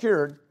that was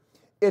cured,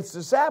 it's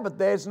the Sabbath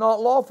day, it's not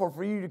lawful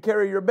for you to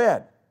carry your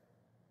bed.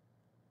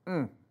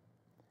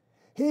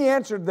 He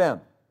answered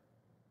them,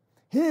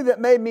 he that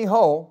made me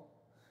whole,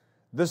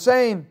 the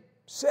same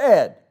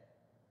said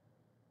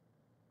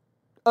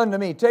unto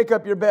me, take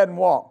up your bed and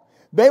walk.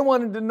 They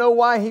wanted to know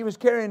why he was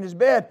carrying his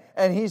bed,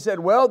 and he said,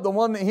 well, the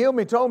one that healed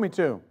me told me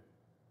to.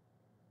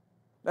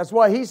 That's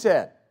what he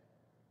said.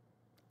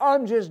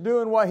 I'm just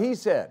doing what he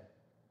said.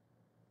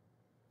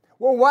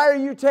 Well, why are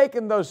you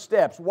taking those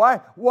steps? Why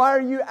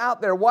are you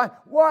out there? Why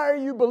are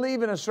you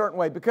believing a certain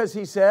way? Because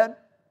he said.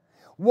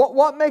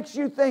 What makes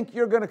you think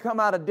you're going to come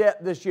out of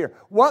debt this year?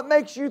 What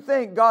makes you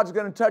think God's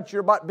going to touch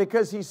your body?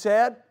 Because he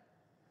said.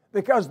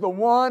 Because the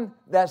one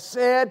that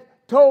said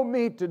told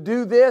me to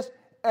do this,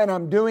 and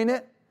I'm doing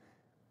it.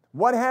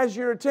 What has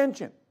your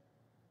attention?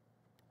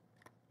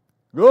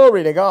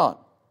 Glory to God.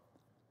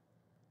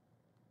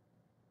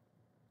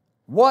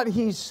 What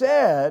he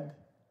said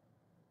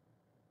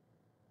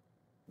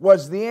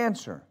was the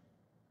answer.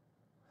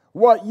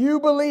 What you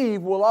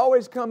believe will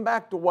always come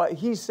back to what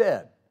he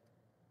said.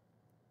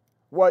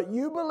 What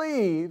you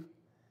believe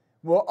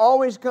will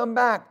always come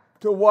back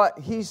to what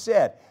he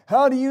said.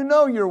 How do you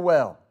know you're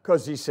well?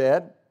 Because he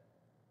said.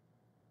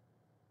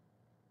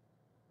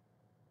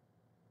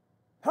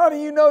 How do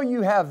you know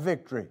you have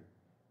victory?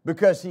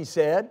 Because he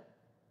said.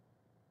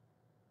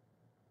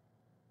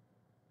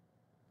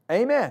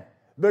 Amen.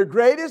 The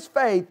greatest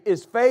faith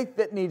is faith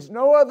that needs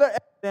no other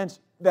evidence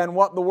than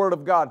what the Word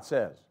of God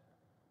says.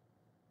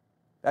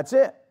 That's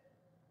it.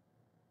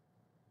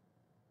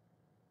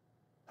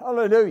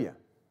 Hallelujah.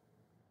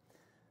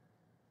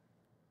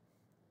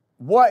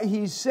 What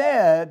he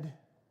said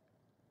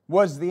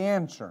was the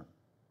answer.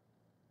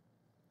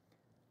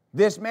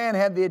 This man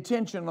had the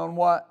attention on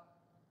what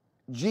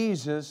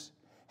Jesus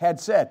had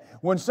said.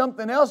 When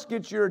something else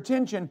gets your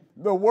attention,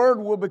 the Word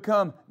will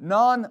become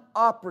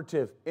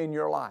non-operative in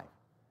your life.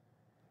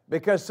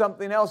 Because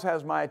something else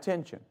has my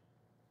attention.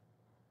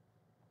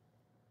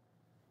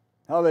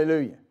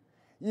 Hallelujah.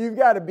 You've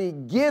got to be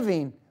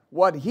giving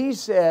what he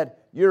said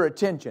your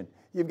attention.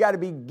 You've got to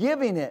be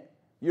giving it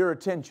your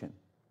attention.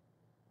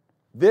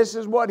 This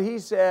is what he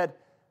said.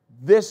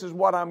 This is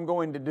what I'm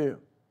going to do.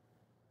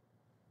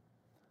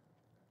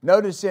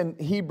 Notice in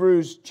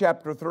Hebrews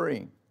chapter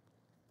 3.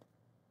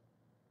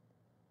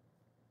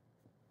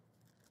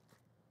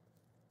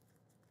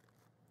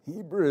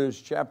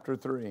 Hebrews chapter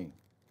 3.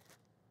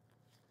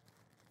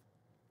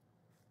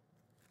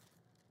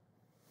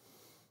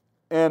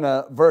 And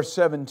verse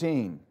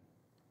 17.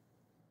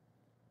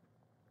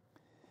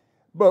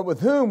 But with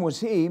whom was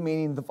he,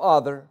 meaning the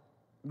Father,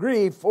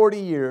 grieved 40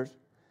 years?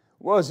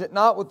 Was it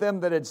not with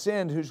them that had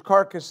sinned, whose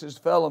carcasses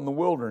fell in the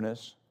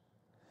wilderness?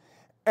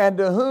 And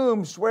to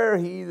whom sware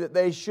he that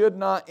they should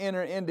not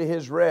enter into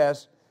his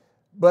rest,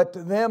 but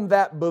to them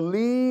that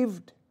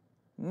believed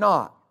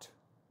not?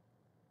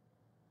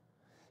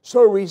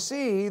 So we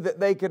see that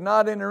they could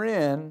not enter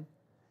in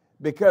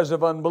because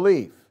of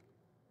unbelief.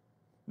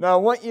 Now I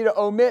want you to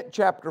omit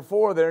chapter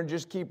 4 there and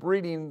just keep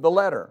reading the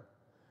letter.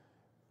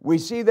 We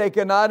see they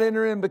cannot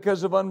enter in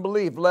because of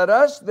unbelief. Let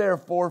us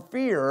therefore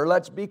fear,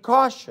 let's be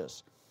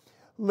cautious,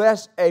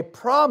 lest a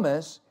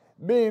promise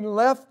being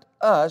left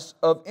us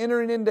of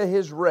entering into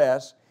his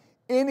rest,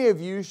 any of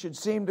you should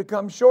seem to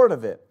come short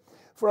of it.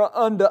 For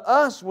unto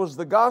us was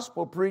the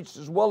gospel preached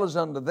as well as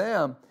unto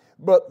them,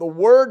 but the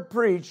word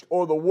preached,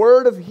 or the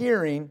word of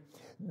hearing,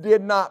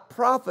 did not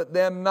profit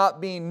them, not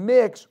being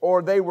mixed,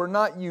 or they were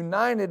not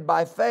united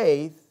by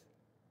faith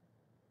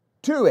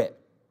to it.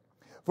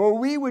 For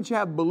we which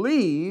have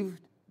believed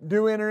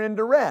do enter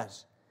into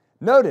rest.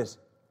 Notice,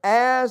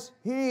 as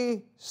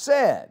he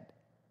said.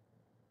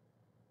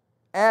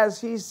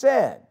 As he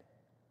said.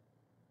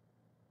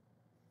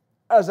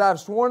 As I've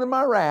sworn in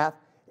my wrath,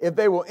 if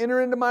they will enter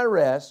into my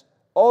rest,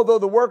 although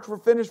the works were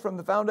finished from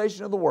the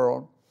foundation of the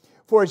world,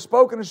 for he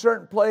spoke in a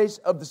certain place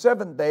of the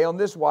seventh day on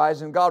this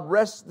wise, and God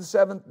rests the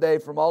seventh day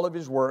from all of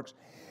his works.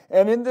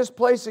 And in this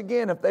place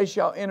again, if they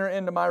shall enter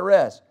into my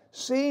rest.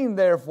 Seeing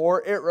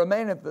therefore it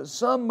remaineth that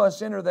some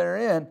must enter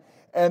therein,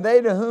 and they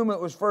to whom it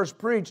was first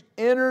preached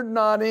entered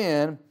not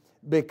in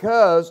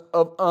because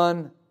of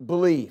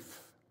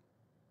unbelief.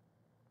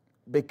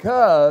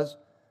 Because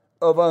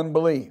of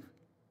unbelief.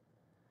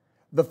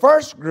 The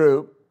first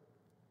group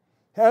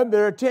had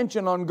their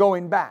attention on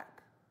going back,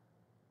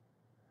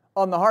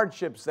 on the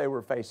hardships they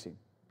were facing.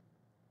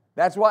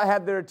 That's what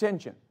had their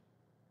attention.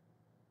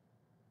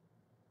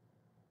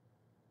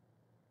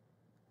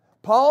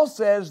 Paul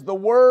says the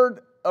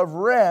word of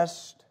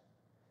rest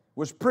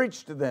was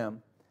preached to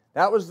them.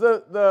 That was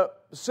the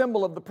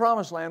symbol of the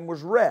promised land,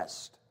 was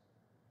rest.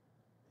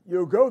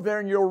 You'll go there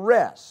and you'll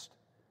rest.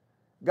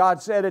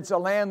 God said it's a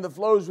land that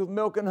flows with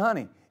milk and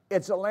honey.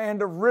 It's a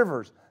land of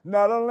rivers,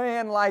 not a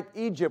land like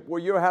Egypt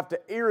where you have to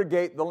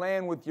irrigate the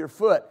land with your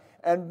foot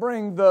and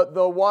bring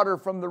the water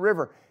from the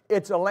river.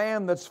 It's a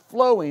land that's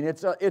flowing.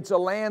 It's a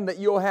land that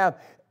you'll have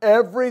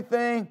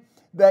everything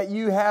that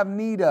you have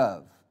need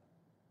of.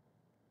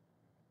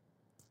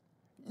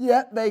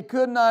 Yet they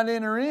could not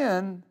enter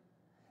in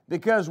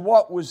because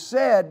what was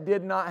said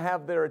did not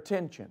have their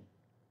attention.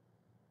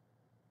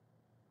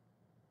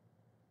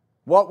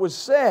 What was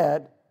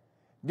said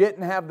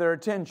didn't have their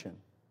attention.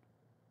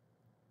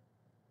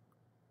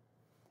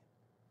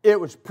 It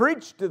was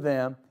preached to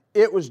them,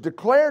 it was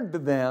declared to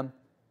them,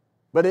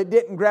 but it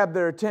didn't grab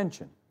their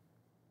attention.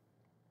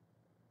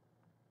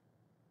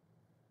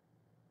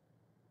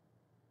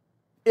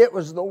 It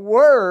was the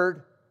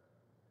word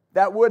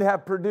that would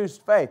have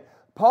produced faith.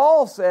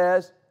 Paul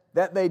says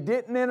that they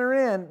didn't enter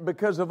in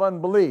because of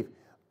unbelief.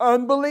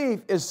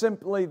 Unbelief is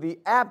simply the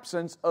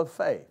absence of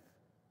faith.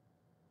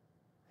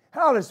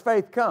 How does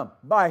faith come?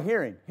 By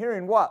hearing.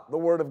 Hearing what? The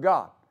Word of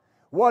God.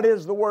 What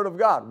is the Word of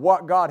God?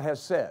 What God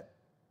has said.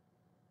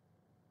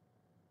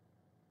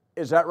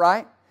 Is that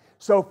right?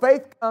 So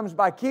faith comes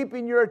by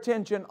keeping your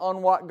attention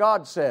on what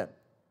God said.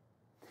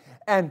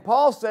 And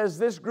Paul says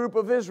this group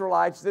of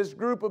Israelites, this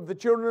group of the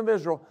children of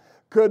Israel,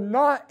 could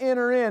not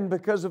enter in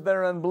because of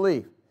their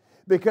unbelief.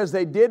 Because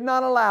they did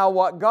not allow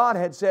what God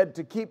had said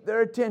to keep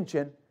their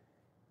attention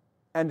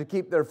and to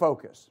keep their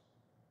focus.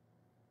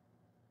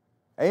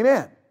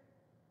 Amen.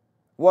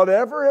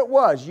 Whatever it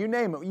was, you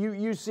name it.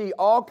 You see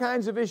all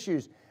kinds of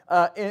issues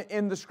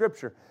in the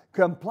Scripture.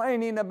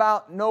 Complaining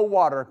about no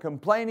water,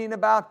 complaining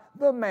about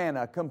the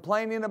manna,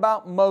 complaining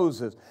about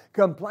Moses,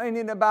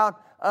 complaining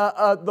about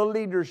the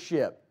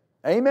leadership.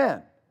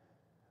 Amen.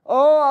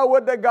 Oh, I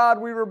would to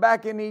God we were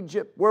back in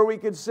Egypt where we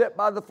could sit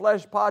by the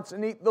flesh pots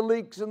and eat the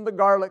leeks and the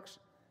garlics.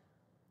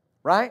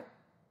 Right?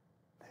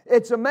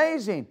 It's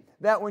amazing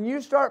that when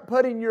you start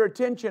putting your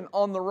attention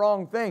on the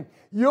wrong thing,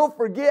 you'll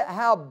forget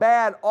how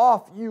bad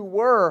off you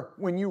were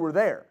when you were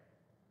there.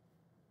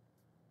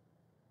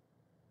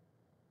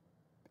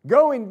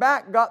 Going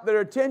back got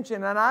their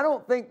attention, and I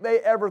don't think they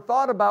ever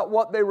thought about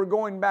what they were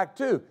going back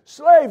to.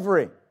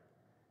 Slavery,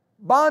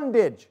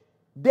 bondage,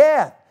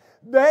 death.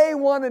 They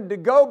wanted to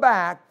go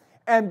back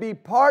and be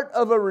part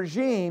of a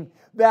regime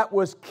that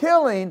was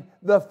killing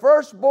the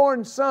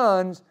firstborn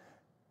sons,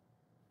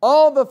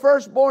 all the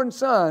firstborn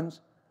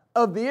sons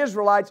of the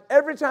Israelites.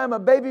 Every time a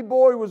baby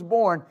boy was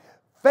born,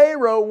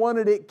 Pharaoh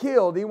wanted it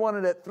killed. He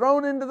wanted it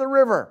thrown into the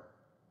river.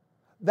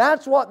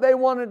 That's what they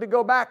wanted to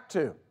go back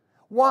to.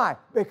 Why?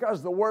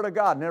 Because the Word of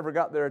God never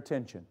got their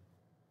attention.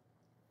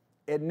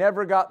 It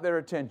never got their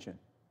attention.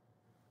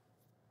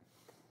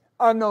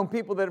 I've known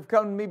people that have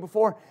come to me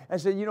before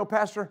and said, you know,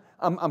 Pastor,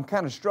 I'm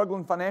kind of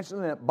struggling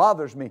financially and it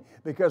bothers me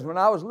because when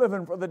I was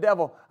living for the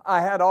devil,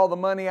 I had all the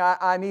money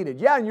I needed.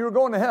 Yeah, and you were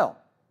going to hell.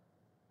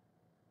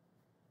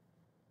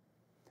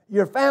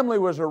 Your family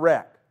was a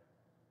wreck,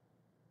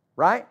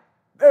 right?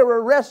 They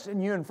were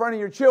arresting you in front of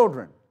your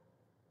children.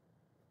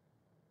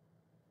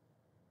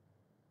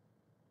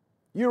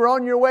 You were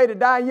on your way to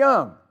die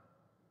young.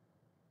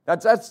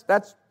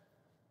 That's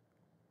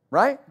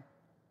right?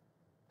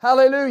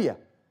 Hallelujah.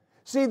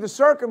 See, the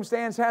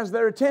circumstance has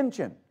their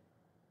attention.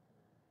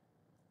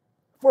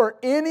 For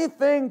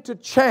anything to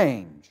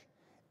change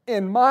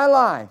in my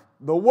life,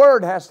 the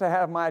Word has to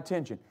have my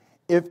attention.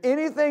 If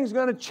anything's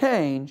going to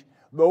change,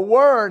 the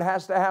Word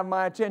has to have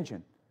my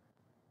attention.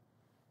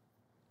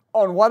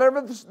 On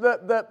whatever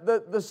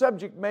the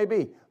subject may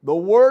be, the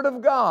Word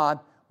of God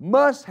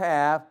must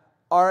have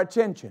our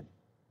attention.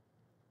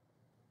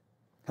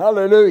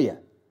 Hallelujah.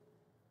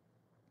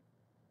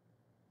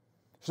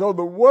 So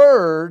the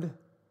Word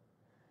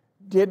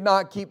did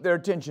not keep their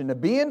attention. To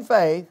be in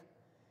faith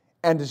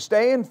and to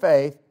stay in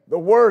faith, the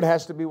Word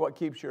has to be what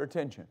keeps your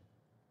attention.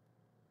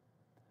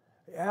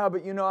 Yeah,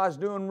 but you know, I was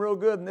doing real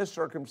good and this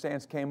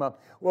circumstance came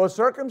up. Well,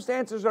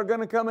 circumstances are going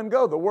to come and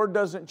go. The Word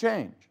doesn't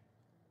change.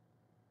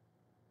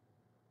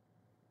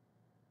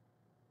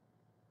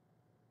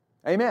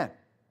 Amen.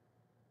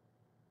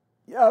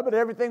 Yeah, but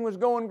everything was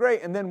going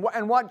great. And then,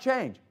 and what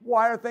changed?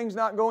 Why are things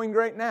not going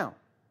great now?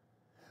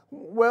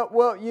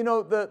 Well, you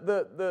know,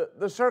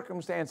 the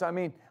circumstance. I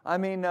mean,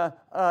 you know,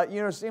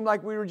 it seemed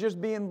like we were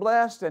just being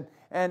blessed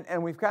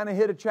and we've kind of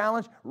hit a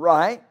challenge.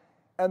 Right.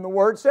 And the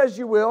Word says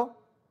you will.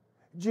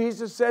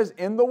 Jesus says,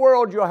 in the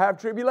world you'll have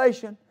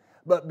tribulation,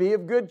 but be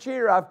of good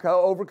cheer. I've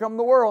overcome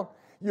the world.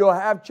 You'll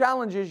have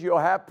challenges. You'll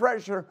have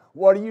pressure.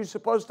 What are you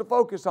supposed to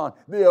focus on?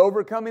 The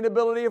overcoming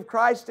ability of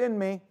Christ in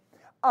me.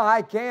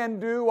 I can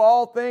do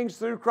all things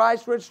through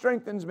Christ which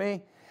strengthens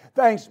me.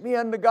 Thanks be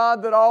unto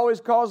God that always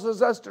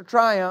causes us to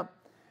triumph.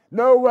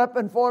 No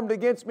weapon formed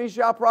against me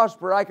shall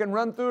prosper. I can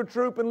run through a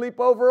troop and leap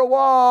over a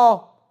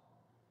wall.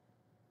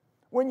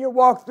 When you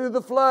walk through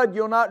the flood,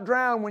 you'll not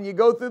drown. When you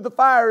go through the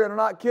fire, it'll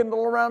not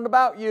kindle around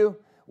about you.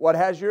 What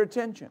has your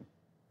attention?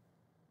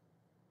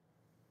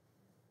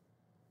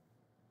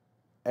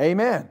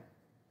 Amen.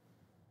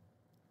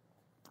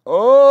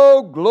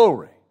 Oh,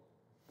 glory.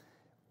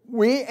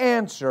 We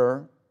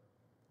answer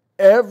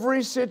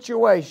every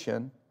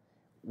situation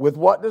with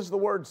what does the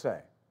Word say?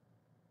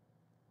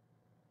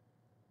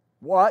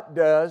 What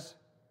does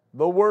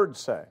the Word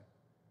say?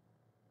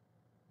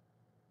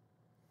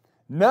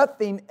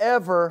 Nothing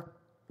ever,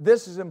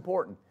 this is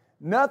important,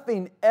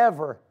 nothing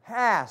ever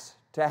has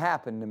to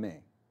happen to me.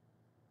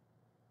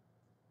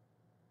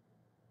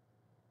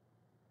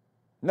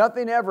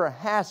 Nothing ever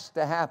has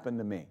to happen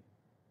to me.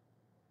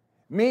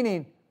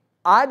 Meaning,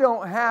 I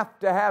don't have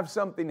to have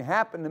something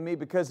happen to me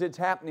because it's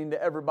happening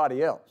to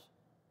everybody else.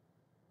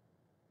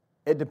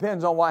 It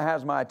depends on what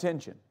has my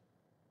attention.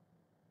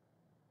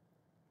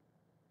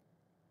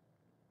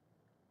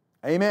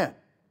 Amen.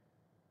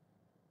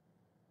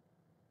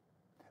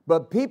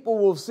 But people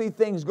will see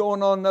things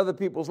going on in other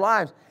people's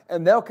lives,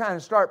 and they'll kind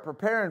of start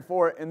preparing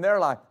for it in their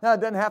life. No, it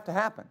doesn't have to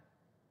happen.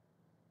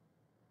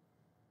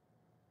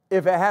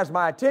 If it has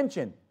my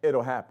attention,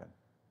 it'll happen.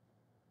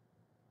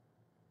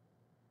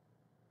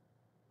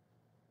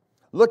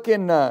 Look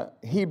in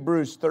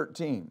Hebrews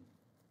 13.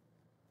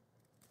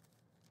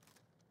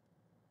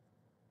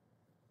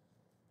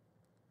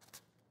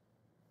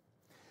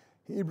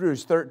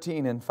 Hebrews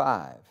 13 and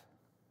 5.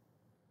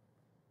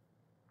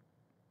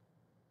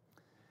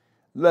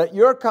 Let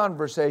your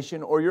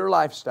conversation or your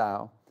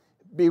lifestyle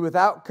be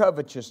without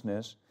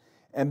covetousness,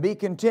 and be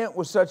content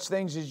with such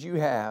things as you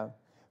have.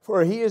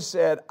 For He has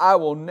said, I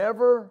will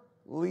never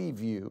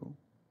leave you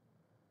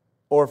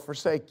or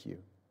forsake you.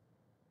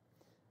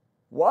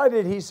 Why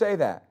did He say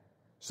that?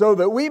 So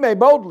that we may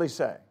boldly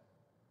say,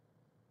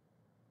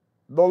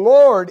 the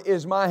Lord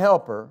is my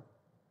helper.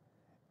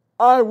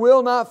 I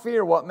will not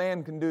fear what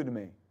man can do to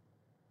me.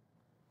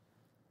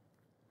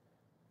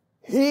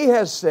 He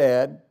has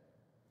said,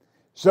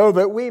 so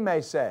that we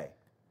may say.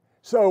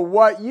 So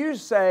what you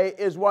say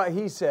is what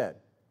He said.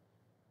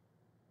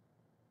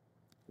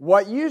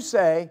 What you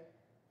say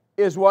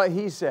is what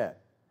He said.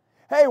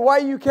 Hey, why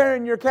are you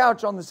carrying your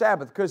couch on the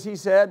Sabbath? Because He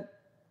said.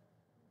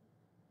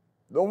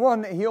 The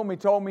one that healed me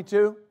told me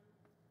to.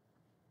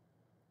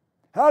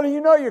 How do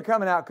you know you're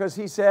coming out? Because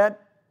He said.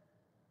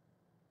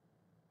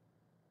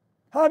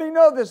 How do you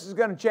know this is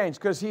going to change?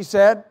 Because He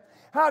said.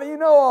 How do you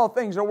know all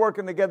things are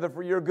working together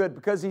for your good?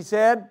 Because He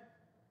said.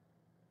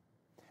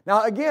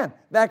 Now again,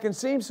 that can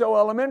seem so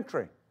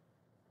elementary.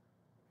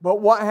 But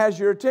what has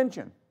your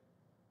attention?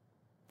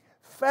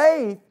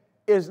 Faith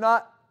is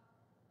not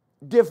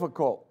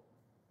difficult.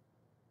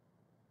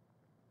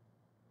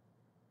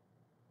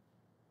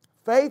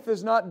 Faith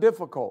is not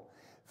difficult.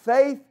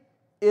 Faith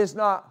is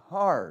not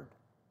hard.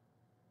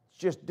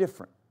 It's just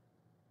different.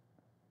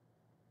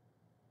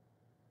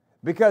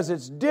 Because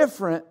it's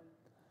different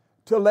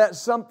to let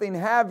something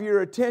have your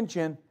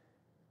attention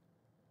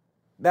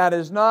that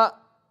is not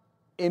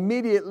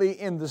immediately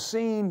in the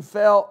seen,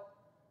 felt,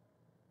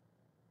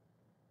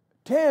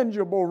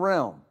 tangible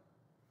realm.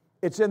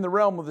 It's in the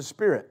realm of the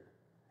Spirit.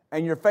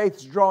 And your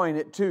faith's drawing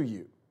it to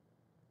you.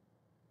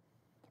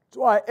 That's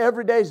why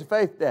every day is a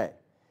faith day.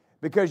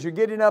 Because you're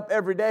getting up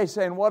every day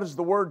saying, what does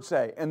the Word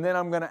say? And then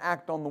I'm going to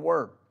act on the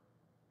Word.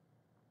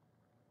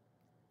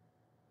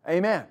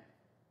 Amen.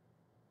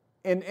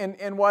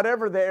 In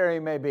whatever the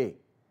area may be.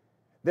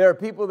 There are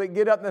people that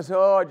get up and they say,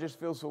 oh, I just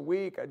feel so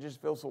weak. I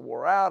just feel so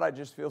wore out. I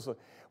just feel so...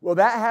 Well,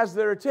 that has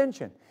their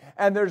attention.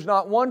 And there's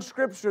not one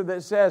scripture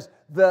that says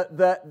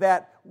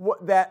that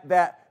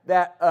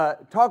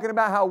talking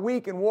about how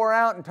weak and wore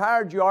out and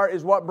tired you are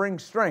is what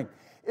brings strength.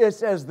 It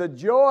says the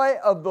joy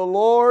of the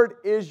Lord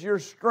is your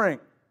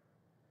strength.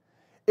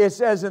 It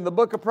says in the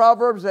book of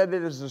Proverbs that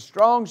it is the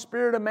strong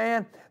spirit of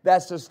man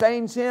that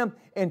sustains him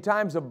in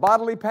times of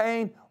bodily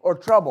pain or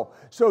trouble.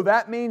 So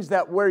that means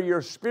that where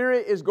your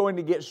spirit is going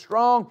to get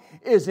strong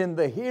is in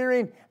the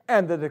hearing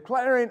and the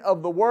declaring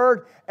of the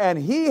Word. And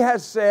He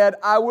has said,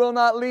 I will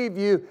not leave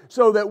you,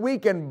 so that we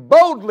can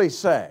boldly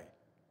say,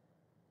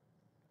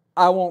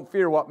 I won't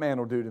fear what man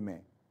will do to me.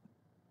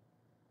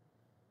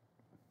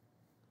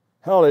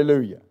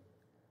 Hallelujah.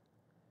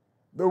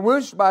 The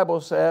Woosh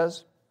Bible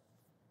says,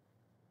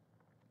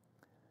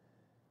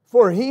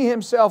 for He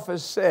Himself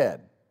has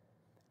said,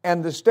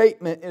 and the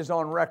statement is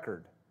on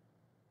record.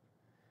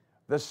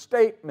 The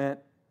statement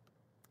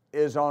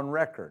is on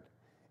record.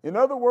 In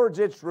other words,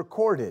 it's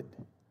recorded.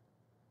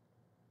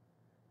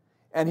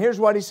 And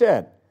here's what He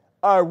said.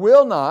 I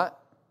will not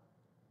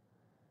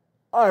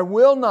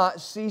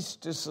cease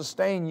to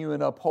sustain you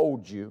and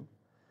uphold you.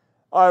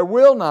 I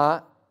will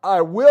not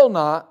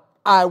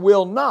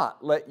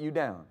let you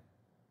down.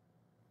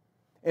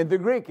 In the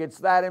Greek, it's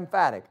that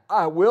emphatic.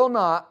 I will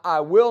not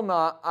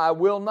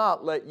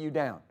let you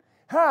down.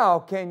 How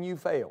can you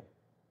fail?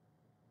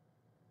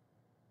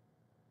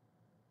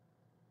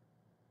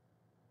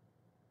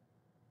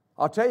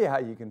 I'll tell you how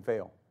you can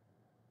fail.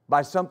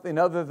 By something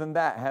other than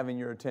that having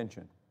your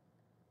attention.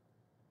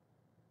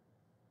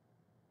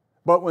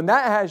 But when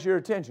that has your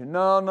attention,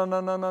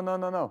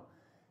 no.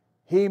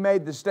 He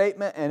made the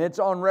statement and it's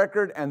on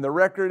record, and the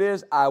record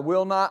is, I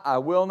will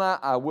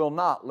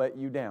not let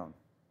you down.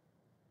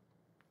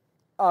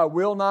 I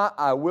will not,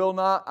 I will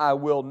not, I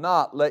will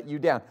not let you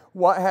down.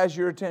 What has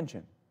your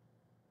attention?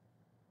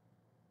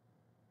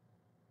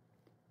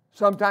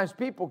 Sometimes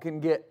people can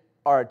get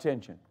our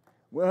attention.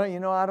 Well,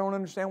 I don't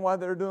understand why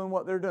they're doing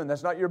what they're doing.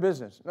 That's not your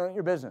business. Not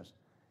your business.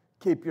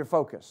 Keep your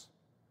focus.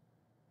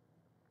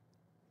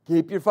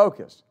 Keep your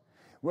focus.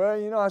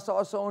 Well, I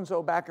saw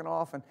so-and-so backing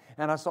off,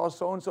 and I saw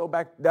so-and-so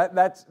back.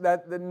 That's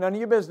none of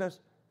your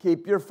business.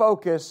 Keep your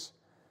focus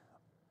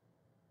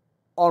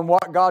on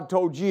what God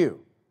told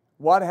you.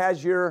 What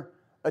has your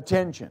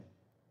attention?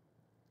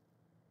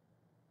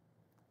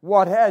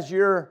 What has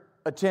your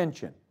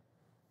attention?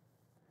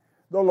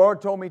 The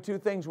Lord told me two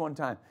things one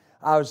time.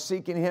 I was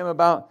seeking Him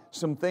about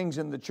some things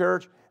in the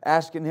church,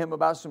 asking Him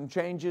about some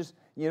changes.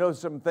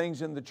 Some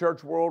things in the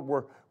church world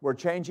were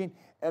changing.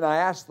 And I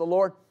asked the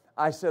Lord,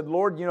 I said,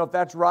 Lord, if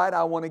that's right,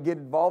 I want to get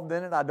involved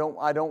in it. I don't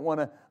want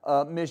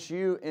to miss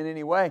you in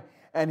any way.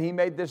 And He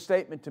made this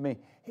statement to me.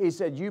 He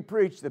said, you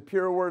preach the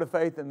pure word of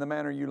faith in the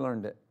manner you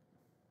learned it.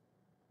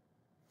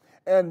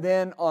 And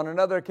then on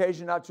another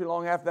occasion, not too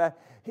long after that,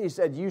 He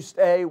said, you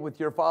stay with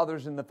your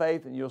fathers in the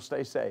faith and you'll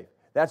stay safe.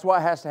 That's why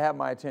it has to have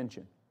my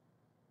attention.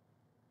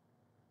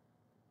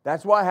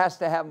 That's why it has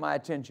to have my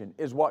attention,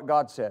 is what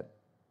God said.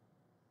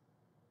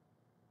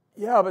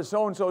 Yeah, but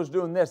so-and-so is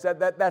doing this.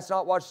 That's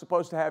not what's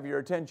supposed to have your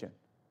attention.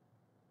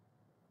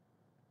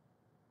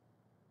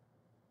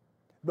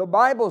 The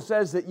Bible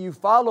says that you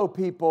follow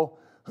people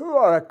who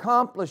are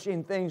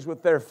accomplishing things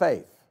with their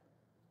faith.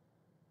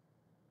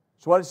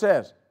 That's what it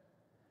says.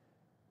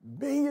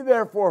 Be ye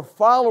therefore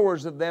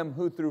followers of them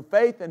who through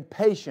faith and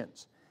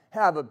patience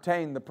have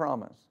obtained the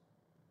promise.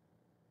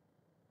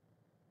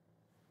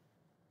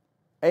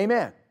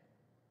 Amen.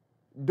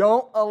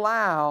 Don't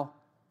allow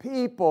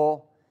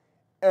people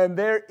and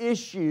their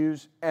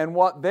issues and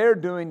what they're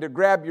doing to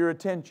grab your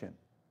attention.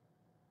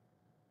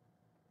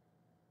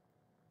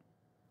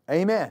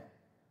 Amen.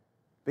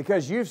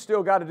 Because you've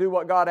still got to do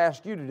what God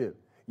asked you to do.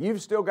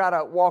 You've still got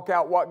to walk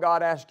out what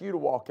God asked you to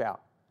walk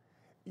out.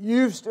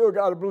 You've still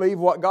got to believe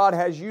what God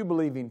has you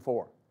believing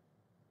for.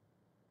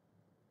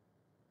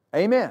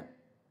 Amen.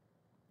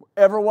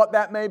 Whatever what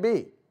that may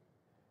be.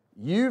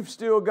 You've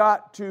still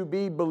got to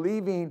be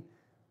believing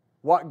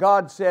what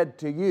God said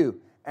to you.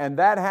 And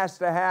that has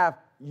to have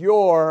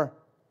your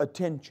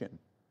attention.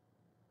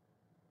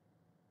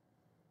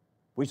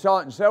 We saw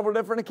it in several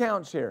different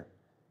accounts here.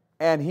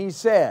 And He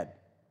said,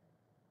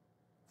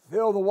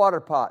 fill the water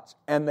pots.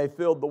 And they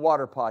filled the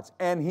water pots.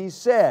 And He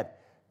said,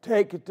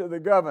 take it to the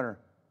governor.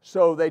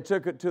 So they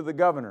took it to the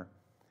governor.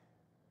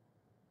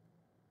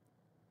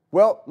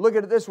 Well, look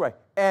at it this way.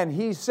 And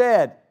He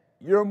said,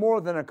 you're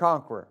more than a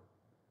conqueror.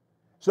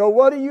 So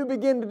what do you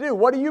begin to do?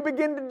 What do you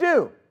begin to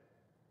do?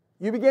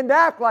 You begin to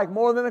act like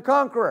more than a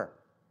conqueror.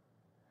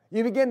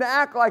 You begin to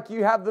act like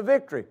you have the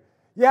victory.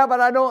 Yeah, but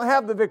I don't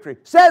have the victory.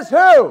 Says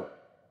who?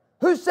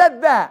 Who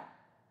said that?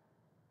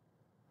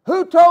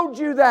 Who told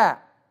you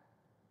that?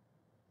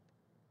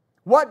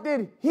 What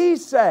did He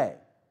say?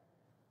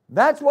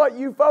 That's what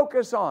you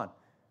focus on.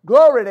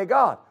 Glory to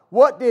God.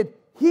 What did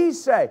He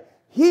say?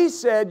 He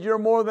said you're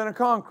more than a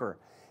conqueror.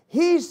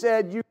 He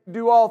said you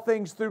do all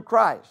things through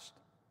Christ.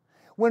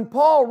 When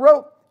Paul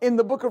wrote in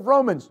the book of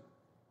Romans,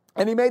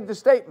 and he made the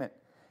statement,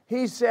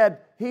 he said,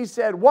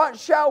 what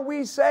shall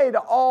we say to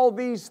all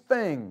these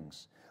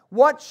things?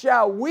 What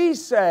shall we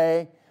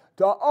say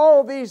to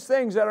all these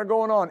things that are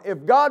going on?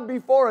 If God be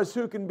for us,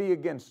 who can be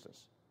against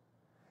us?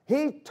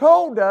 He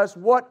told us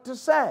what to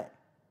say.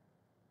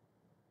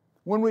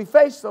 When we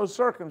face those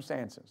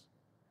circumstances,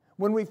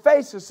 when we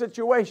face a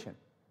situation,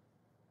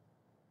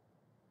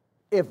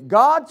 if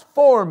God's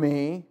for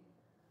me,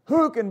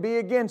 who can be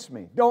against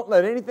me? Don't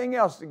let anything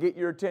else to get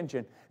your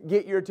attention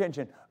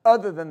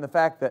other than the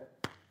fact that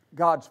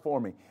God's for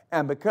me.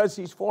 And because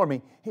He's for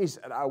me, He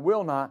said, I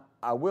will not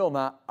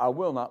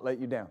let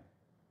you down.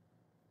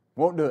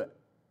 Won't do it.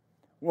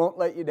 Won't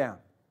let you down.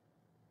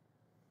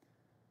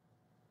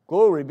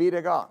 Glory be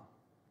to God.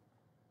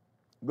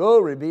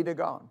 Glory be to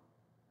God.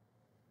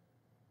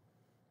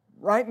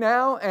 Right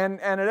now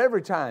and at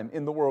every time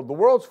in the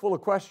world's full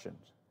of questions.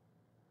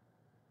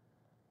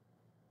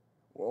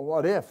 Well,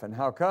 what if and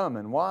how come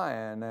and why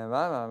and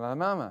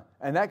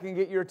and that can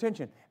get your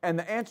attention. And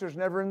the answer's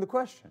never in the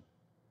question.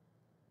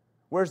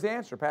 Where's the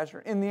answer, Pastor?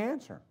 In the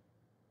answer.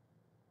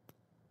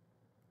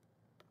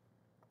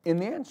 In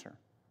the answer.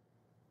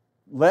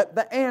 Let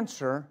the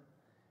answer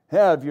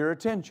have your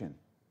attention.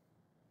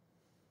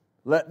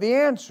 Let the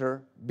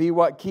answer be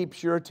what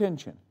keeps your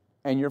attention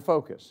and your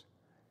focus.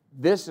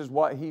 This is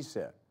what He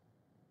said.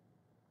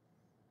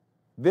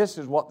 This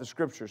is what the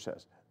Scripture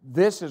says.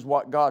 This is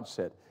what God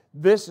said.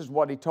 This is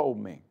what He told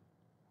me.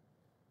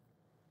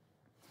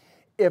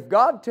 If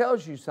God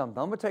tells you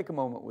something, I'm going to take a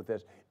moment with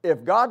this.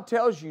 If God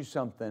tells you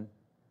something,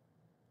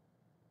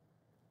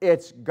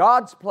 it's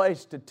God's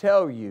place to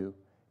tell you.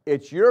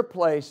 It's your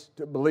place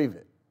to believe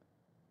it.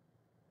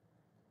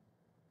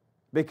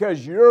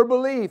 Because your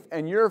belief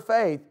and your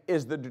faith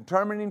is the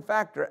determining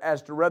factor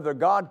as to whether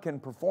God can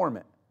perform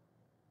it.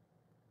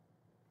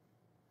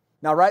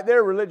 Now, right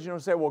there, religion will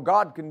say, well,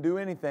 God can do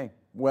anything.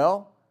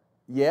 Well,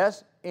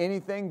 Yes,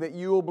 anything that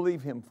you will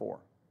believe Him for.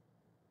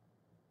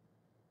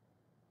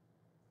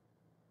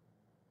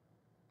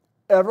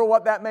 Ever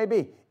what that may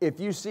be. If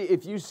you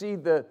see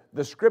the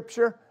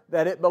Scripture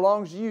that it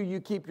belongs to you, you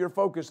keep your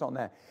focus on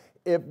that.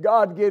 If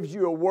God gives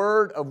you a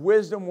word of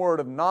wisdom, word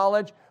of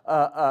knowledge,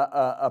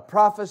 a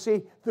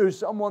prophecy through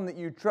someone that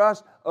you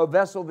trust, a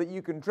vessel that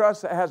you can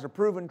trust that has a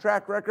proven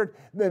track record,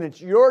 then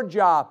it's your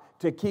job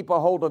to keep a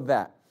hold of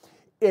that.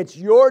 It's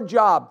your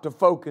job to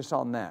focus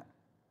on that.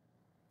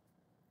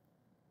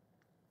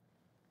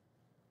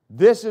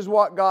 This is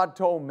what God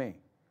told me.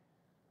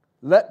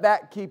 Let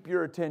that keep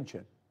your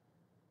attention.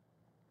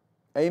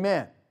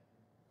 Amen.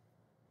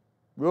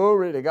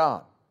 Glory to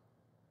God.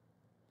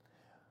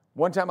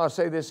 One time, I'll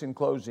say this in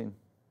closing.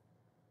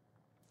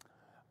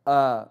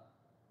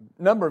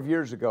 Number of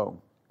years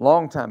ago,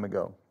 long time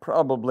ago,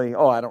 probably,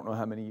 I don't know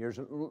how many years,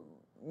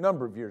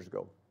 number of years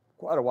ago,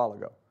 quite a while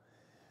ago,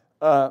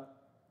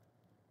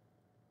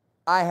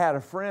 I had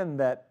a friend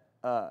that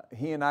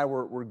he and I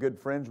were good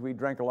friends. We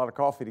drank a lot of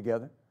coffee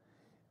together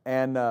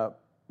and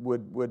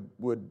would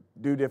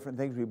do different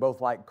things. We both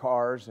liked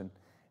cars,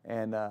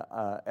 and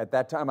at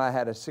that time I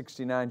had a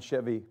 69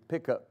 Chevy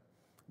pickup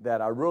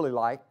that I really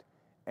liked.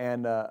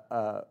 And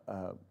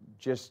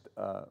just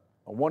a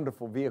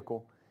wonderful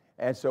vehicle.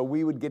 And so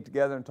we would get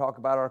together and talk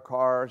about our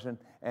cars,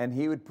 and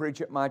he would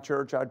preach at my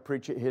church, I'd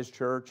preach at his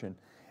church.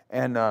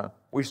 And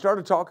we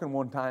started talking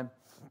one time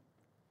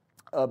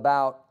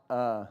about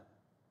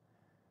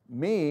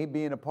me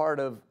being a part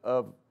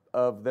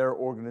of their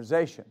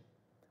organization.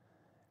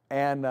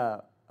 And,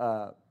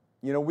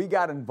 we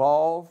got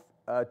involved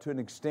to an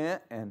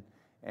extent, and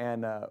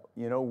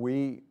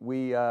we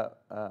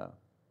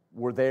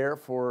were there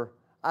for,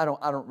 I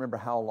don't remember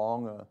how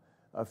long,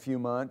 a few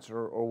months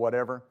or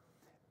whatever.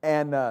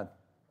 And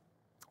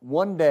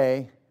one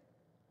day,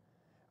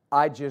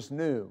 I just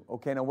knew,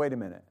 okay, now wait a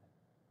minute.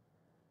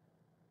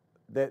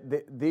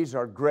 These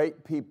are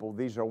great people.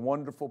 These are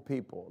wonderful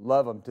people.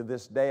 Love them. To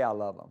this day, I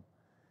love them.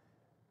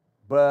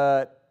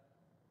 But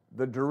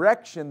the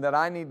direction that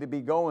I need to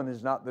be going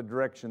is not the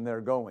direction they're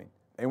going.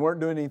 They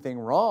weren't doing anything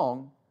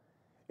wrong.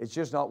 It's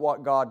just not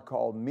what God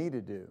called me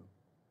to do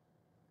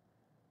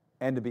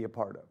and to be a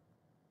part of.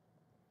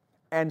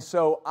 And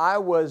so I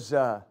was,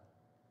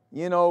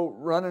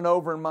 running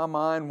over in my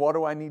mind, what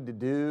do I need to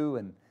do?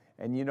 And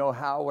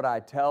how would I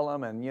tell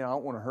them? And, I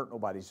don't want to hurt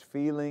nobody's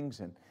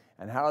feelings. And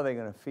how are they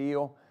going to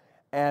feel?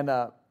 And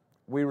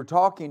we were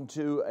talking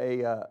to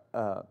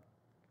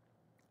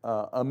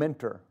a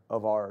mentor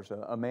of ours,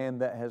 a man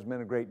that has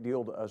meant a great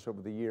deal to us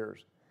over the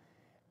years.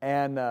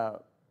 And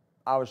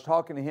I was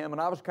talking to him, and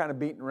I was kind of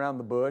beating around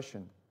the bush.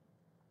 And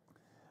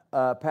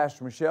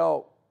Pastor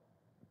Michelle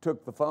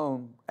took the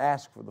phone,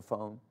 asked for the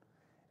phone.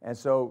 And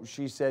so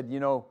she said,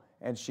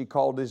 and she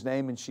called his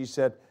name, and she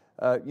said,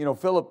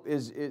 Philip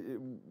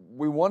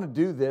we want to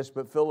do this,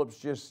 but Philip's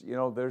just,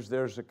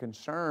 there's a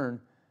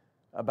concern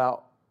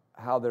about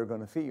how they're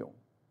going to feel.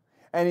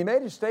 And he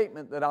made a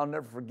statement that I'll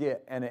never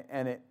forget,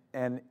 and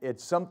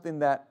it's something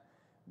that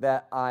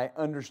I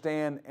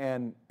understand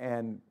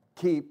and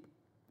keep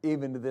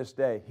even to this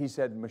day. He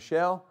said,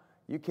 Michelle,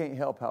 you can't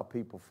help how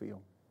people feel.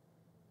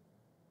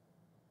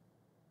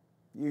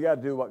 You got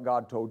to do what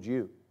God told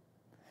you.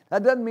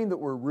 That doesn't mean that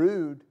we're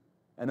rude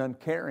and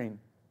uncaring,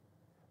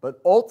 but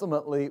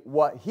ultimately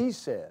what He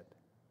said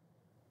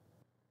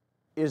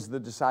is the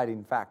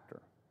deciding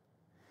factor.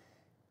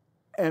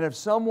 And if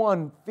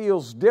someone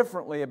feels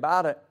differently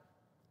about it,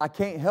 I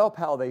can't help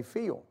how they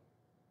feel.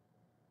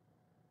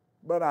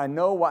 But I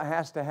know what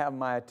has to have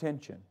my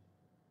attention.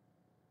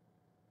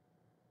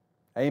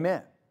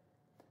 Amen.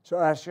 So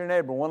ask your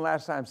neighbor one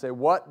last time, say,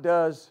 what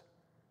does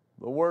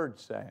the Word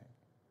say?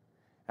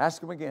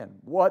 Ask them again,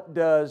 what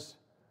does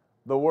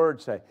the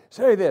Word say?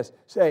 Say this,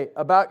 say,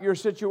 about your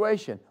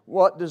situation,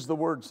 what does the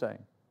Word say?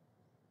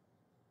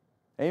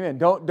 Amen.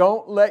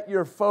 Don't let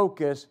your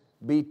focus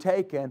be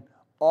taken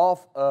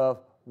off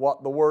of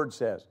what the Word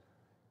says.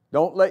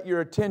 Don't let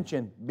your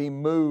attention be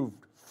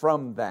moved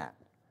from that.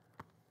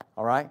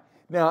 All right?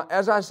 Now,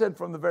 as I said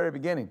from the very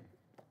beginning,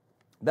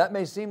 that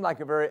may seem like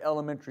a very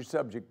elementary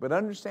subject, but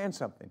understand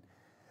something.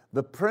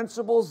 The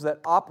principles that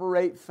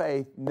operate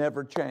faith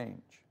never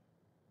change.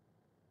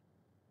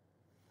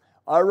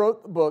 I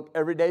wrote the book,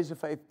 Every Day's a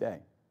Faith Day.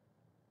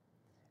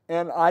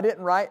 And I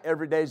didn't write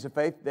Every Day's a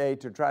Faith Day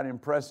to try to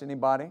impress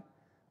anybody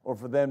or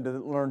for them to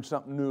learn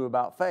something new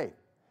about faith.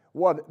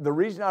 The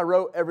reason I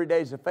wrote Every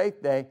Day's a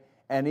Faith Day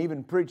and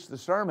even preached the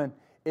sermon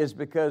is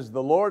because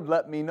the Lord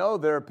let me know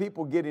there are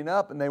people getting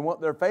up and they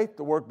want their faith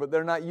to work, but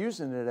they're not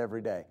using it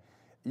every day.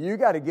 You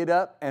got to get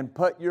up and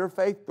put your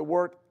faith to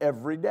work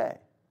every day.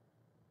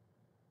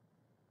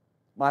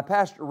 My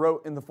pastor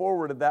wrote in the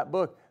foreword of that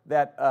book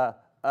that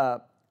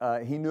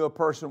he knew a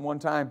person one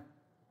time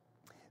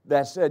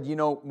that said,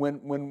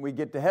 when we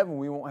get to heaven,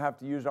 we won't have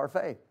to use our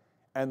faith.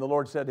 And the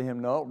Lord said to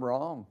him, no,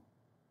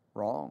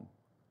 wrong.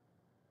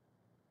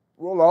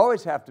 We'll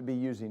always have to be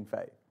using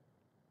faith.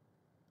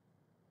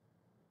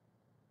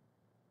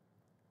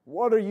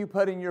 What are you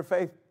putting your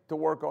faith to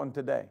work on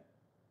today?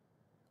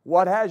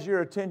 What has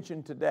your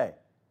attention today?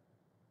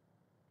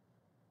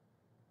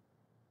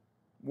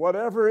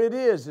 Whatever it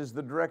is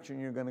the direction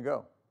you're going to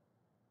go.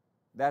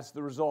 That's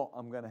the result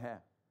I'm going to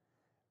have.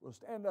 We'll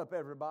stand up,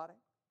 everybody.